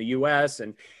college in the US,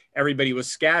 and everybody was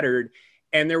scattered.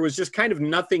 And there was just kind of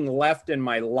nothing left in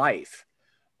my life.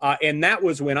 And that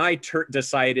was when I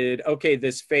decided, okay,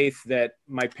 this faith that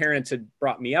my parents had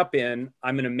brought me up in,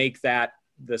 I'm going to make that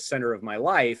the center of my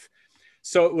life.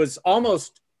 So it was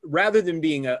almost, rather than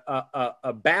being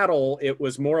a battle, it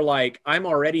was more like, I'm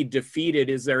already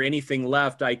defeated. Is there anything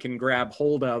left I can grab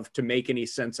hold of to make any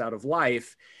sense out of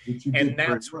life? And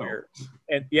that's where,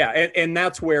 and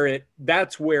that's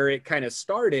where it kind of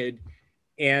started.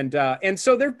 And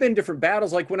so there've been different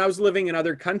battles. Like when I was living in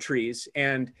other countries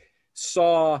and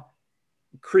saw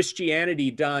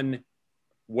Christianity done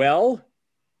well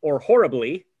or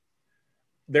horribly,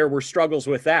 there were struggles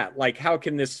with that. Like, how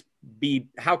can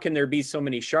there be so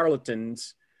many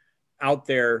charlatans out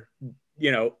there,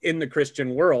 in the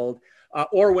Christian world?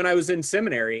 Or when I was in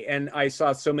seminary and I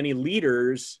saw so many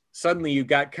leaders, suddenly you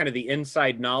got kind of the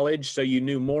inside knowledge. So you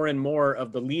knew more and more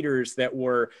of the leaders that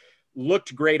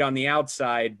looked great on the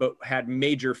outside, but had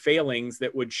major failings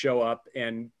that would show up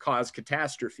and cause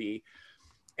catastrophe.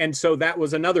 And so that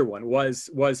was another one, was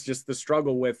just the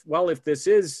struggle with, well, if this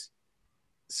is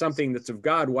something that's of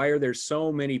God, why are there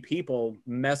so many people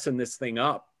messing this thing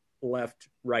up left,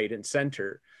 right, and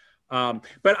center?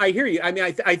 But I hear you. I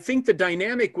mean, I think the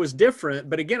dynamic was different,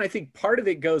 but again, I think part of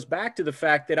it goes back to the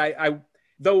fact that I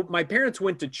though my parents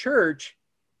went to church,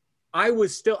 I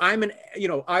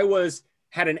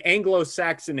had an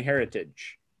Anglo-Saxon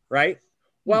heritage, right?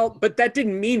 Well, but that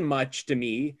didn't mean much to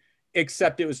me,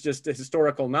 except it was just a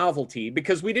historical novelty,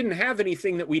 because we didn't have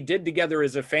anything that we did together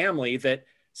as a family that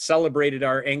celebrated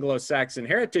our Anglo-Saxon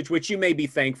heritage, which you may be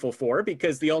thankful for,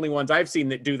 because the only ones I've seen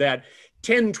that do that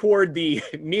tend toward the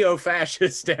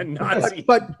neo-fascist and Nazi.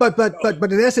 But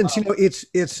in essence,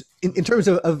 it's in terms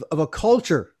of a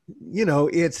culture,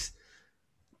 it's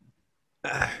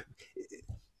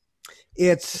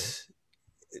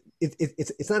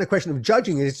not a question of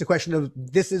judging it. It's a question of,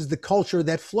 this is the culture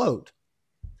that flowed.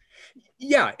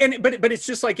 Yeah. But it's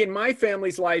just like in my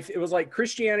family's life, it was like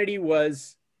Christianity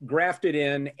was grafted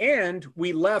in, and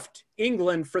we left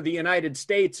England for the United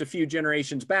States a few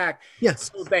generations back.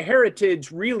 Yes. So the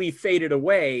heritage really faded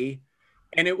away.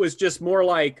 And it was just more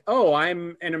like, oh,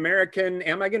 I'm an American.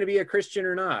 Am I going to be a Christian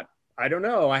or not? I don't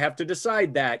know. I have to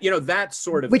decide that, that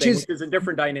sort of thing, which is a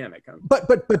different dynamic. But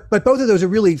both of those are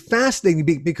really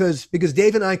fascinating, because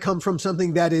Dave and I come from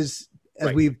something that is,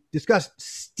 as we've discussed,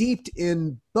 steeped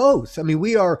in both. I mean,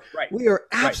 we are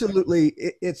absolutely,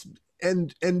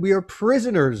 and we are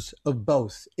prisoners of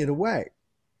both in a way.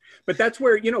 But that's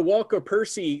where, Walker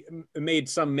Percy made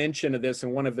some mention of this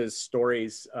in one of his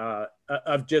stories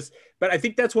but I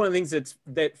think that's one of the things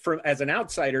that as an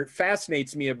outsider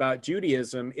fascinates me about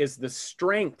Judaism, is the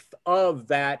strength of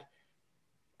that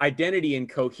identity and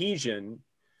cohesion,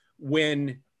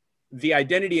 when the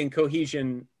identity and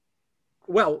cohesion,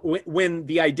 when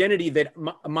the identity that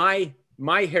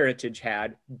my heritage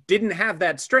had didn't have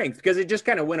that strength, because it just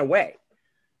kind of went away.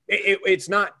 It's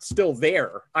not still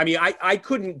there. I mean, I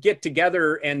couldn't get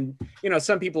together and,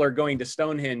 some people are going to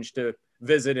Stonehenge to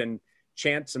visit and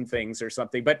chant some things or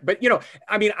something, but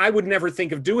I mean, I would never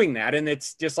think of doing that. And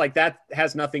it's just like, that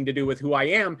has nothing to do with who I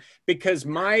am, because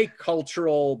my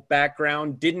cultural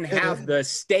background didn't have the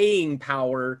staying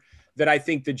power that I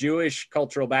think the Jewish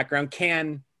cultural background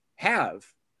can have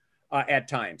at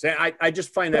times. And I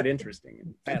just find that interesting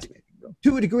and fascinating.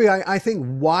 To a degree, I think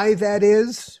why that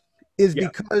is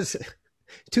because,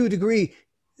 to a degree,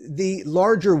 the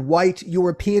larger white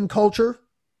European culture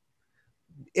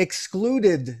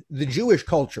excluded the Jewish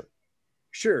culture.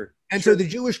 Sure. And sure. so the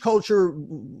Jewish culture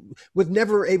was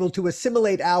never able to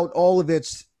assimilate out all of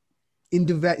its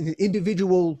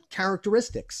individual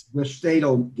characteristics. The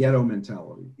Stato ghetto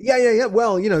mentality. Yeah.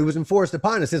 Well, it was enforced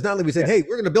upon us. It's not like we said, hey,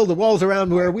 we're going to build the walls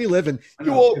around where we live and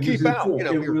you all keep out.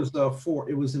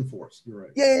 It was enforced. You're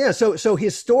right. Yeah. So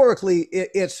historically,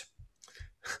 it's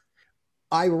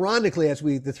ironically, as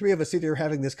the three of us sit here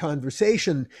having this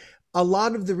conversation, a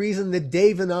lot of the reason that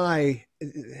Dave and I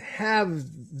have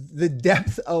the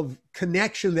depth of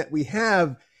connection that we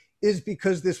have is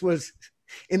because this was,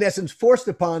 in essence, forced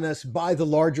upon us by the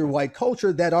larger white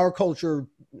culture that our culture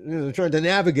trying to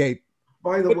navigate.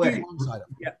 By the way,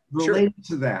 related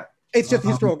to that, it's just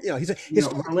historical.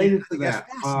 Related to that,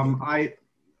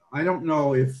 I don't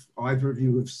know if either of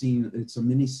you have seen. It's a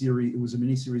miniseries. It was a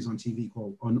miniseries on TV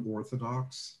called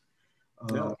Unorthodox.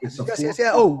 It's a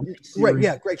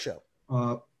great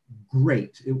show.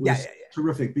 Great. It was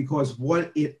terrific because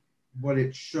what it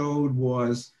showed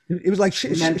was it was like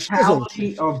the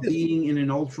mentality of being in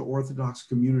an ultra Orthodox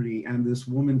community and this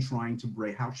woman trying to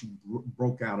break, how she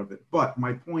broke out of it. But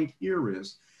my point here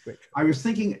is, I was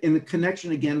thinking in the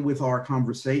connection again with our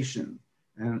conversation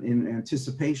and in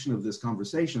anticipation of this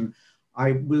conversation,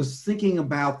 I was thinking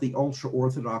about the ultra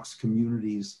Orthodox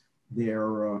communities,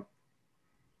 their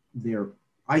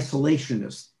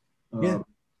isolationist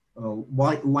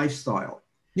lifestyle.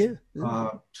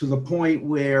 To the point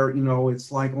where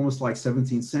it's like almost like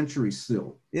 17th century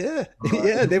still. They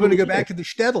want to go back to the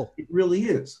shtetl. It really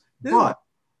is. But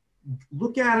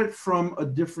look at it from a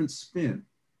different spin.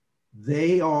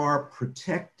 They are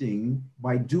protecting,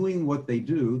 by doing what they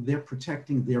do, they're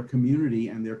protecting their community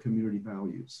and their community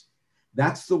values.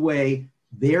 That's the way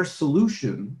their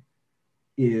solution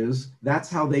is. That's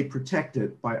how they protect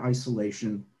it, by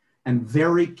isolation and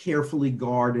very carefully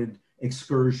guarded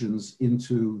excursions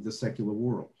into the secular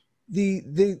world.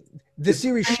 The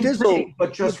series Shtizzle,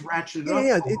 but just ratcheted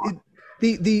up.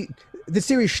 The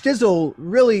series Shtizzle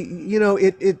really,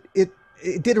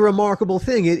 it did a remarkable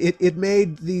thing. It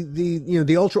made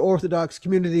the ultra Orthodox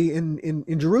community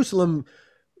in Jerusalem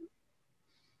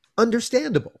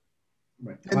understandable.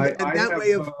 Right.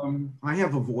 I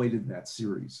have avoided that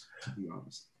series, to be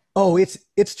honest. Oh,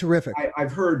 it's terrific.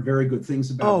 I've heard very good things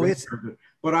about it,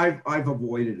 but I've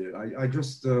avoided it. I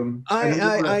just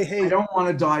I don't want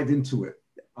to dive into it.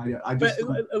 I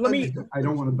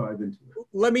don't want to dive into it.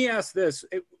 Let me ask this: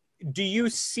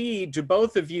 do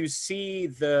both of you see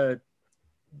the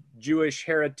Jewish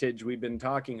heritage we've been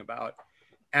talking about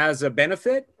as a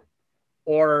benefit,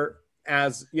 or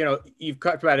as you've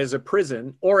talked about as a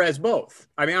prison, or as both?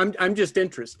 I mean, I'm just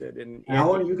interested in.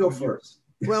 Alan, you go first.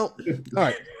 Well, all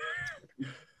right.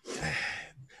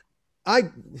 I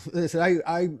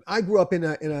grew up in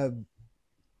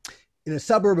a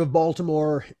suburb of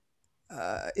Baltimore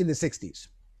in the 60s,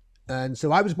 and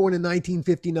so I was born in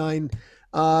 1959.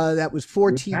 That was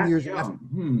 14 years after,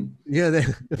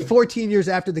 14 years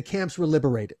after the camps were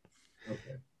liberated.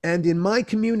 Okay. And in my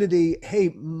community,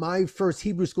 my first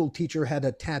Hebrew school teacher had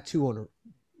a tattoo on her,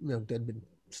 that had been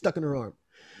stuck in her arm.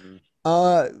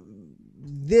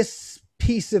 This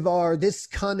piece of this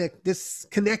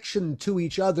connection to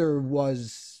each other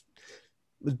was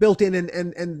built in,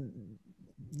 and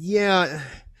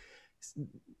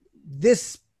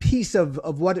this piece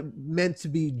of what it meant to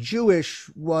be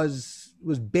Jewish was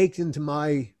baked into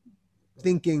my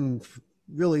thinking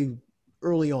really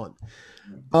early on.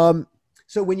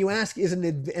 So when you ask, is an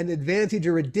advantage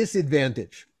or a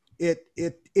disadvantage,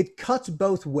 it cuts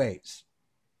both ways.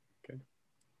 Okay.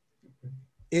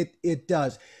 It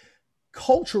does.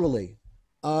 Culturally,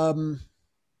 I'm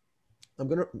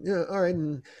gonna, all right.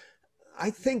 And I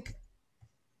think,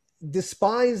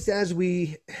 despised as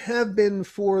we have been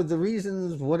for the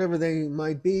reasons, whatever they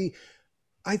might be,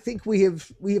 I think we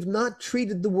have not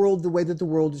treated the world the way that the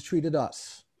world has treated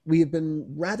us. We have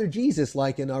been rather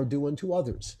Jesus-like in our do unto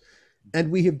others. And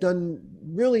we have done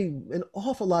really an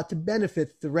awful lot to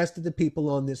benefit the rest of the people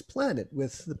on this planet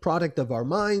with the product of our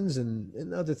minds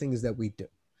and other things that we do.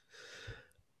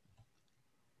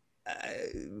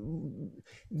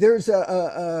 There's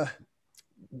a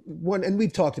one, and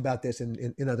we've talked about this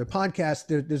in other podcasts.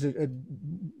 There's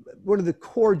one of the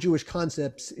core Jewish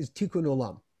concepts is tikkun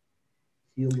olam.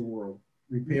 Heal the world,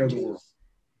 repair the world.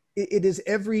 It is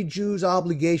every Jew's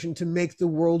obligation to make the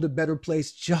world a better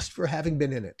place just for having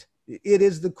been in it. It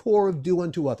is the core of do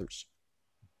unto others.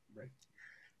 Right.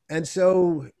 And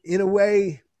so, in a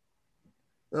way,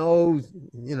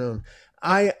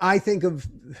 I think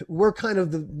we're kind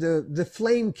of the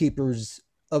flame keepers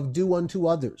of do unto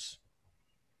others.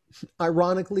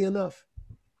 ironically enough.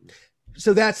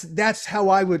 So that's how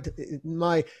I would,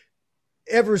 my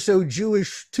ever so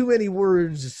Jewish, too many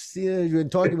words, you're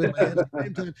talking with my hands at the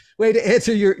same time. Way to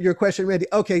answer your question, Randy.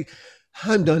 Okay,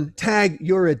 I'm done. Tag,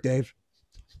 you're it, Dave.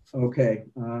 Okay.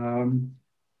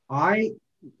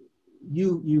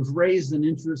 You've raised an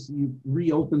interest, you've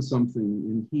reopened something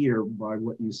in here by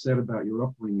what you said about your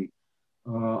upbringing.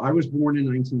 I was born in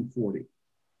 1940.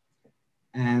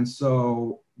 And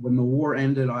so when the war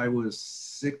ended, I was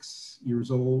 6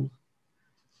 years old.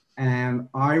 And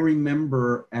I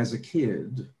remember as a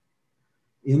kid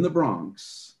in the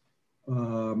Bronx,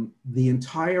 the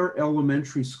entire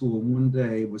elementary school one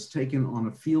day was taken on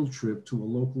a field trip to a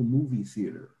local movie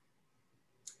theater.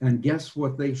 And guess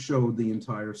what they showed the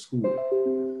entire school?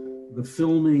 The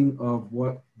filming of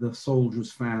what the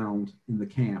soldiers found in the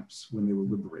camps when they were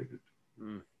liberated.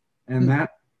 And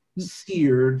that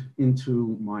seared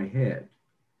into my head.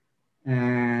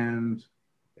 And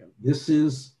this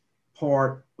is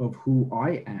part of who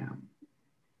I am,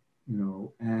 you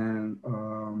know,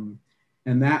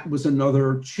 and that was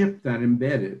another chip that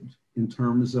embedded in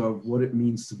terms of what it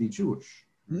means to be Jewish.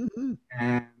 Mm-hmm.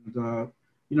 And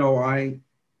you know, I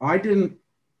didn't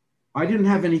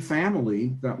have any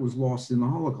family that was lost in the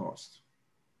Holocaust.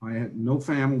 I had no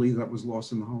family that was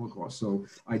lost in the Holocaust, so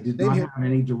I did not have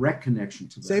any direct connection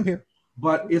to that. Same here.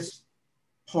 But it's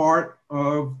part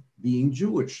of being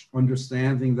Jewish,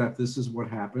 understanding that this is what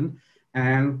happened.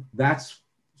 And that's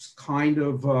kind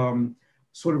of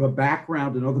sort of a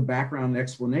background, another background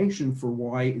explanation for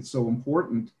why it's so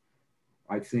important,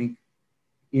 I think,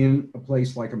 in a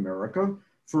place like America,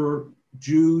 for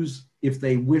Jews, if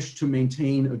they wish to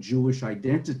maintain a Jewish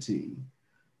identity,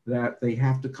 that they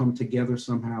have to come together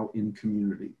somehow in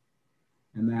community.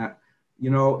 And that,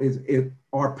 you know,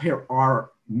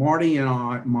 our Marty and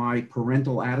I, my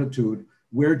parental attitude,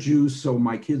 we're Jews, so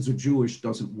my kids are Jewish,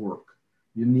 doesn't work.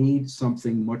 You need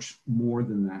something much more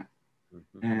than that.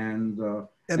 And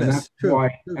that's true.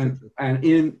 Why, and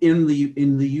in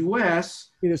the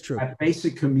US, it is true. That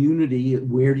basic community,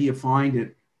 where do you find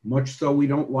it? Much so we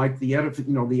don't like the edifice,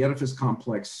 you know, the Oedipus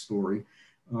complex story.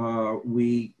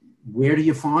 Where do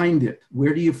you find it?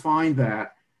 Where do you find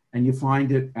that? And you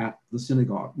find it at the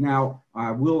synagogue. Now,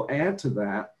 I will add to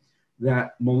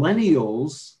that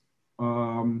millennials,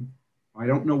 I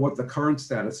don't know what the current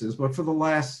status is, but for the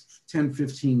last 10,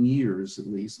 15 years, at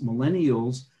least,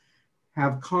 millennials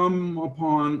have come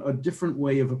upon a different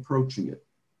way of approaching it.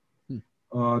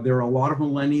 There are a lot of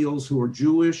millennials who are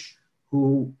Jewish,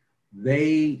 who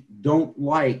they don't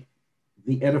like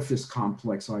the edifice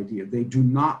complex idea. They do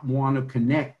not want to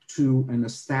connect to an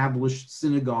established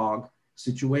synagogue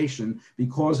situation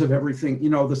because of everything, you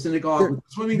know, the synagogue with the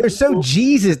swimming pool, so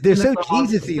Jesus, they're so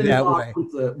Jesus-y that way.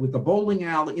 With the bowling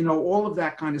alley, you know, all of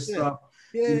that kind of stuff.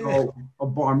 You know, a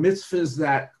bar mitzvahs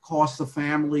that cost the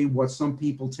family what some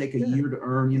people take a year to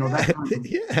earn, you know, that kind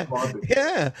of garbage.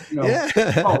 You know,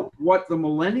 so what the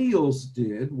millennials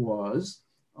did was,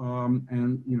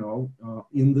 and, you know,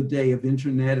 in the day of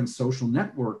internet and social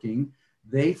networking,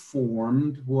 they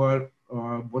formed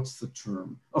what's the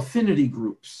term? Affinity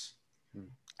groups.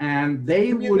 And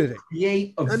they would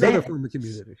create events. Another form of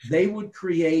community. They would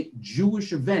create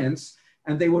Jewish events,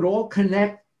 and they would all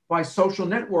connect by social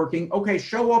networking. Okay,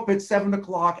 show up at 7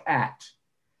 o'clock at.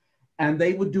 And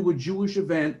they would do a Jewish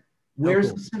event.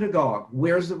 Where's the synagogue?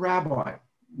 Where's the rabbi?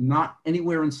 Not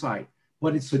anywhere in sight.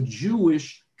 But it's a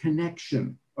Jewish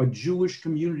connection, a Jewish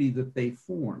community that they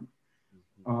formed.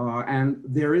 And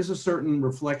there is a certain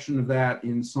reflection of that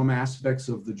in some aspects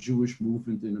of the Jewish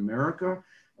movement in America.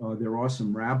 There are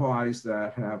some rabbis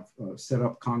that have set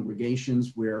up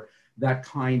congregations where that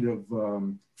kind of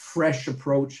fresh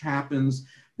approach happens.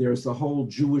 There's the whole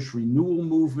Jewish renewal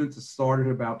movement that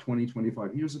started about 20,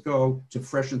 25 years ago to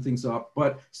freshen things up.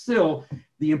 But still,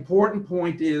 the important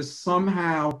point is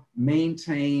somehow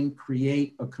maintain,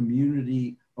 create a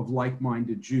community of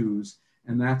like-minded Jews.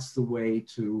 And that's the way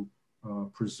to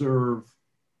preserve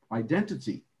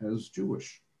identity as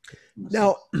Jewish.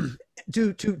 Now,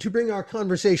 to bring our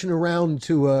conversation around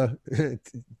to a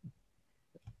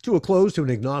close, to an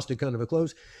agnostic kind of a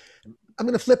close, I'm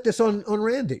going to flip this on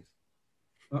Randy.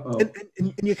 And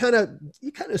you kind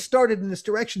of started in this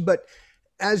direction, but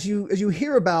as you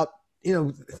hear about, you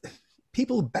know,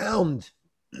 people bound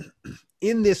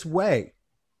in this way,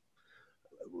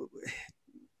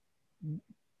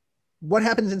 what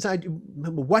happens inside you?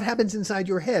 What happens inside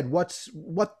your head? What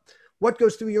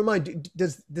goes through your mind?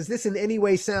 Does this in any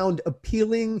way sound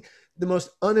appealing? The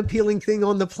most unappealing thing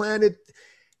on the planet?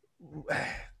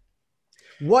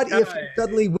 What if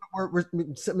suddenly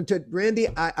Randy,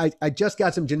 I just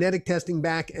got some genetic testing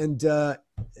back, and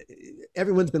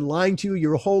everyone's been lying to you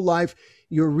your whole life.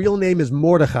 Your real name is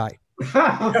Mordecai.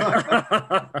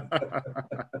 How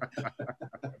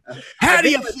do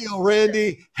you feel,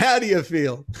 Randy? How do you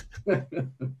feel?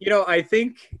 I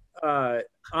think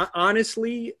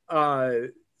honestly,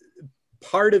 part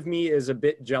of me is a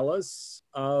bit jealous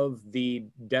of the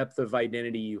depth of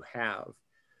identity you have.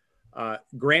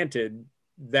 Granted,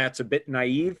 that's a bit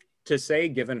naive to say,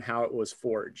 given how it was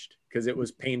forged, because it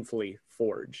was painfully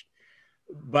forged.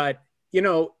 But,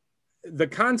 the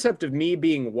concept of me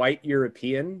being white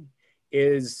European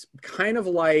is kind of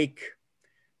like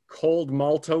cold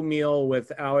malto meal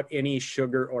without any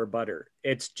sugar or butter.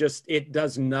 It's just, it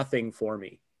does nothing for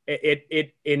me.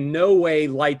 It in no way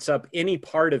lights up any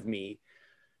part of me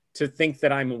to think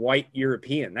that I'm white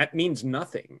European. That means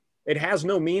nothing. It has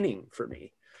no meaning for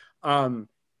me.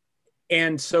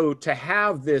 And so to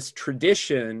have this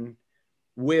tradition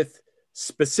with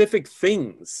specific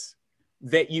things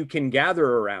that you can gather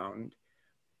around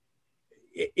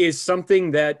is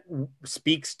something that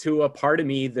speaks to a part of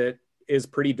me that is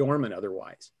pretty dormant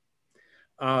otherwise.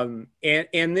 And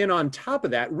then on top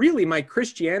of that, really my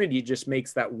Christianity just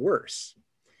makes that worse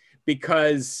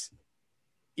because,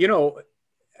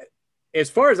 as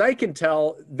far as I can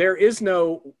tell, there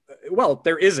isn't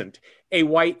a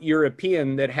white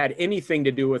European that had anything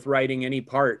to do with writing any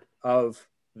part of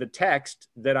the text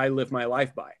that I live my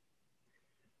life by.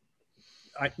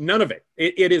 None of it.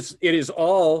 It is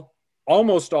all,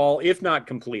 almost all, if not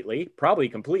completely, probably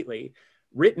completely,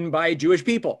 written by Jewish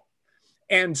people.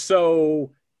 And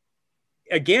so,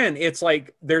 again, it's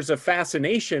like there's a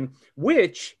fascination,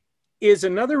 which is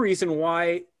another reason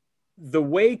why the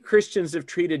way Christians have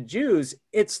treated Jews,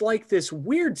 it's like this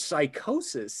weird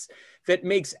psychosis that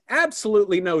makes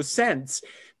absolutely no sense,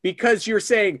 because you're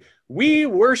saying, we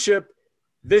worship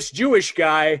this Jewish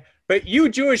guy, but you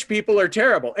Jewish people are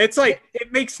terrible. It's like,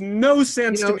 it makes no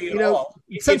sense to me at all.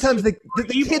 Sometimes the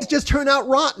kids just turn out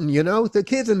rotten, the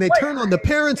kids, and they turn on the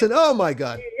parents, and oh my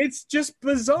God. It's just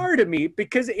bizarre to me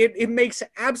because it makes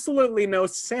absolutely no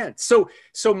sense. So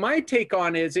my take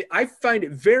on it is, I find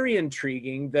it very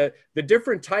intriguing that the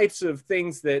different types of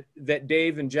things that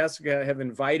Dave and Jessica have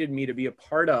invited me to be a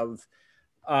part of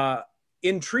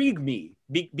intrigue me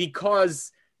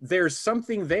because there's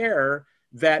something there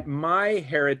that my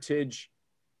heritage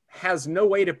has no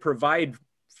way to provide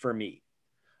for me,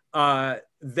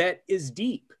 that is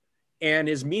deep and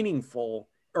is meaningful,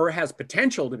 or has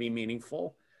potential to be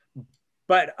meaningful.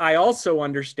 But I also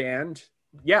understand,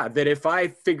 that if I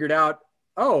figured out,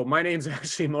 oh, my name's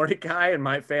actually Mordecai and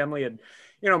my family and,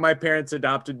 my parents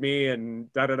adopted me and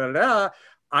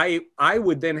I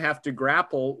would then have to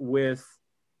grapple with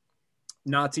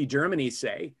Nazi Germany,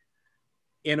 say,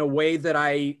 in a way that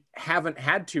I haven't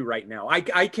had to right now.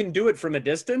 I can do it from a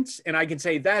distance and I can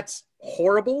say that's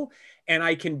horrible. And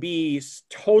I can be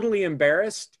totally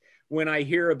embarrassed when I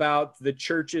hear about the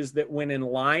churches that went in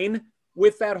line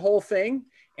with that whole thing.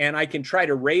 And I can try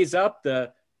to raise up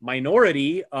the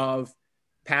minority of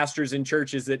pastors and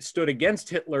churches that stood against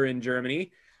Hitler in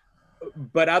Germany.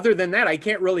 But other than that, I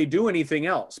can't really do anything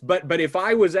else. But if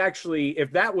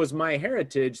that was my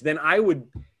heritage, then I would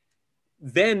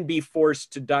then be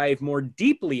forced to dive more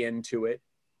deeply into it,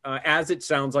 as it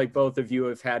sounds like both of you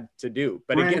have had to do.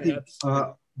 But Randy,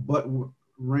 again,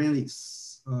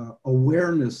 Randy's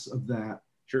awareness of that,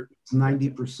 sure, is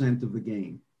 90% of the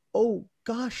game. Oh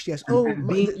gosh, yes. And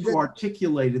being to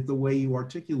articulate it the way you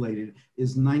articulated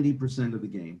is 90% of the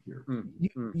game here.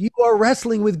 You are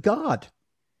wrestling with God,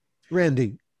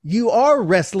 Randy. You are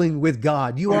wrestling with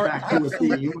God. You are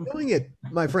absolutely doing it,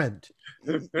 my friend.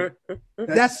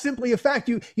 That's simply a fact.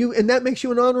 You and that makes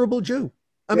you an honorable Jew.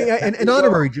 I mean, an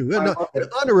honorary Jew. An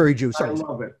honorary Jew. Sorry. I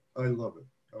love it.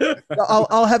 Okay.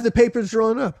 I'll have the papers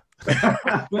drawn up.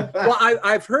 Well,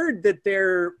 I've heard that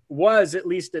there was, at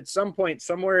least at some point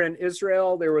somewhere in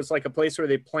Israel, there was like a place where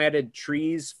they planted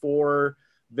trees for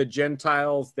the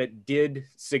Gentiles that did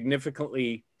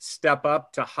significantly step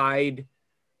up to hide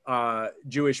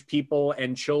Jewish people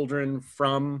and children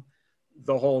from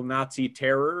the whole Nazi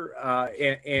terror.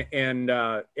 And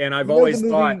I've always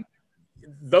thought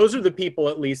those are the people,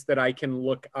 at least, that I can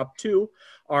look up to,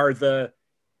 are the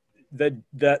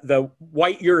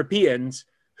white Europeans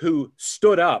who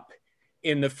stood up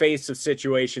in the face of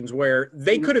situations where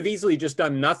they could have easily just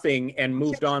done nothing and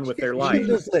moved on with their lives.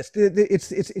 Schindler's List.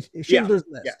 It's Schindler's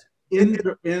List. Yeah.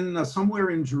 In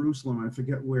somewhere in Jerusalem, I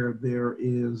forget where, there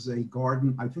is a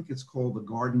garden. I think it's called the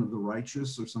Garden of the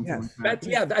Righteous or something like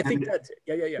that. I think that's it.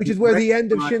 Yeah. Which is where the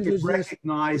end of Schindler's List List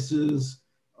recognizes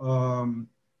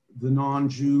the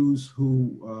non-Jews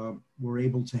who were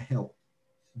able to help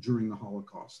during the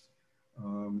Holocaust.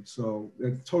 So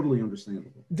it's totally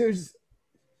understandable. This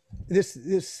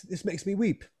makes me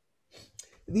weep.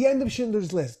 The end of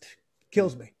Schindler's List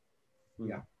kills me.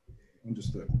 Yeah,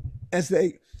 understood. As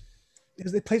they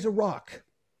place a rock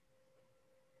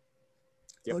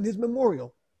on his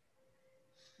memorial.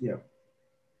 Yeah.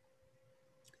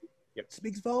 Yep. It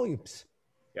speaks volumes.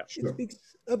 Yeah, sure. It speaks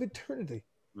of eternity.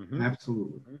 Mm-hmm.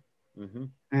 Absolutely. Mm-hmm.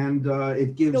 And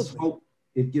it gives hope.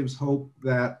 It gives hope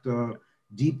that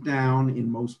deep down in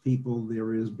most people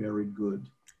there is buried good.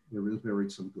 There is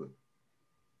buried some good.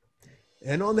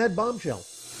 And on that bombshell,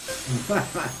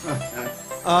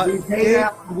 we made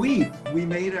Alan weep. We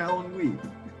made Alan weep.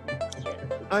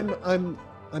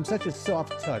 I'm such a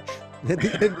soft touch.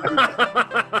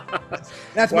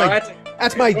 That's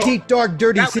my deep, dark,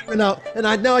 dirty secret now, and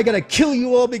now I gotta kill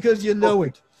you all because you know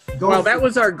it. Well, that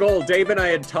was our goal. Dave and I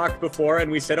had talked before, and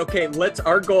we said, okay,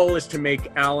 our goal is to make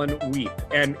Alan weep,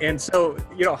 and so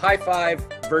high five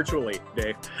virtually,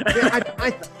 Dave.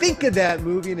 I think of that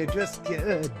movie, and it just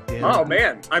oh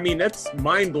man, I mean that's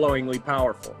mind-blowingly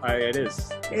powerful. It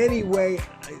is. Anyway,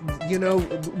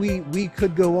 we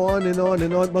could go on and on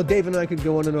and on. Well, Dave and I could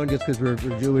go on and on just because we're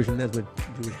Jewish, and that's what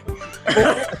Jewish,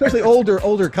 especially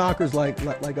older cockers like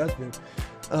us do.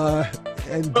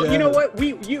 But you know what?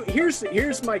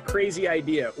 Here's my crazy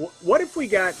idea. What if we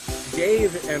got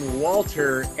Dave and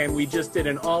Walter and we just did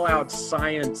an all-out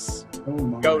science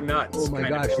go nuts? Oh my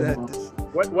gosh!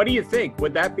 What do you think?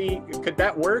 Could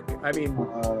that work? I mean,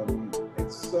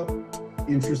 it's an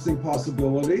interesting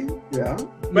possibility. Yeah.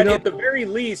 But at the very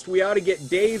least, we ought to get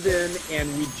Dave in,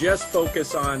 and we just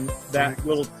focus on that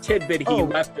little tidbit he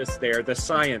left us there, the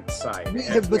science side. We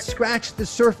have but scratched the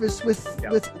surface with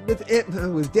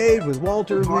Dave, with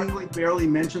Walter. We hardly barely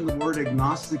mentioned the word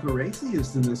agnostic or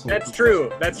atheist in this whole. That's true.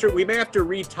 That's true. We may have to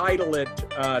retitle it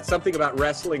something about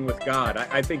wrestling with God.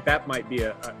 I think that might be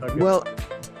a good one.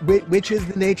 Which is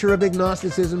the nature of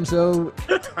agnosticism. So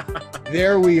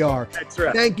there we are. That's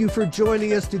right. Thank you for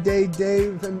joining us today,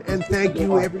 Dave, and thank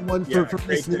you everyone for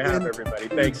listening to have everybody.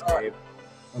 Thanks, Dave.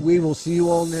 We will see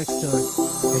you all next time.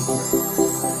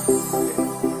 Take care.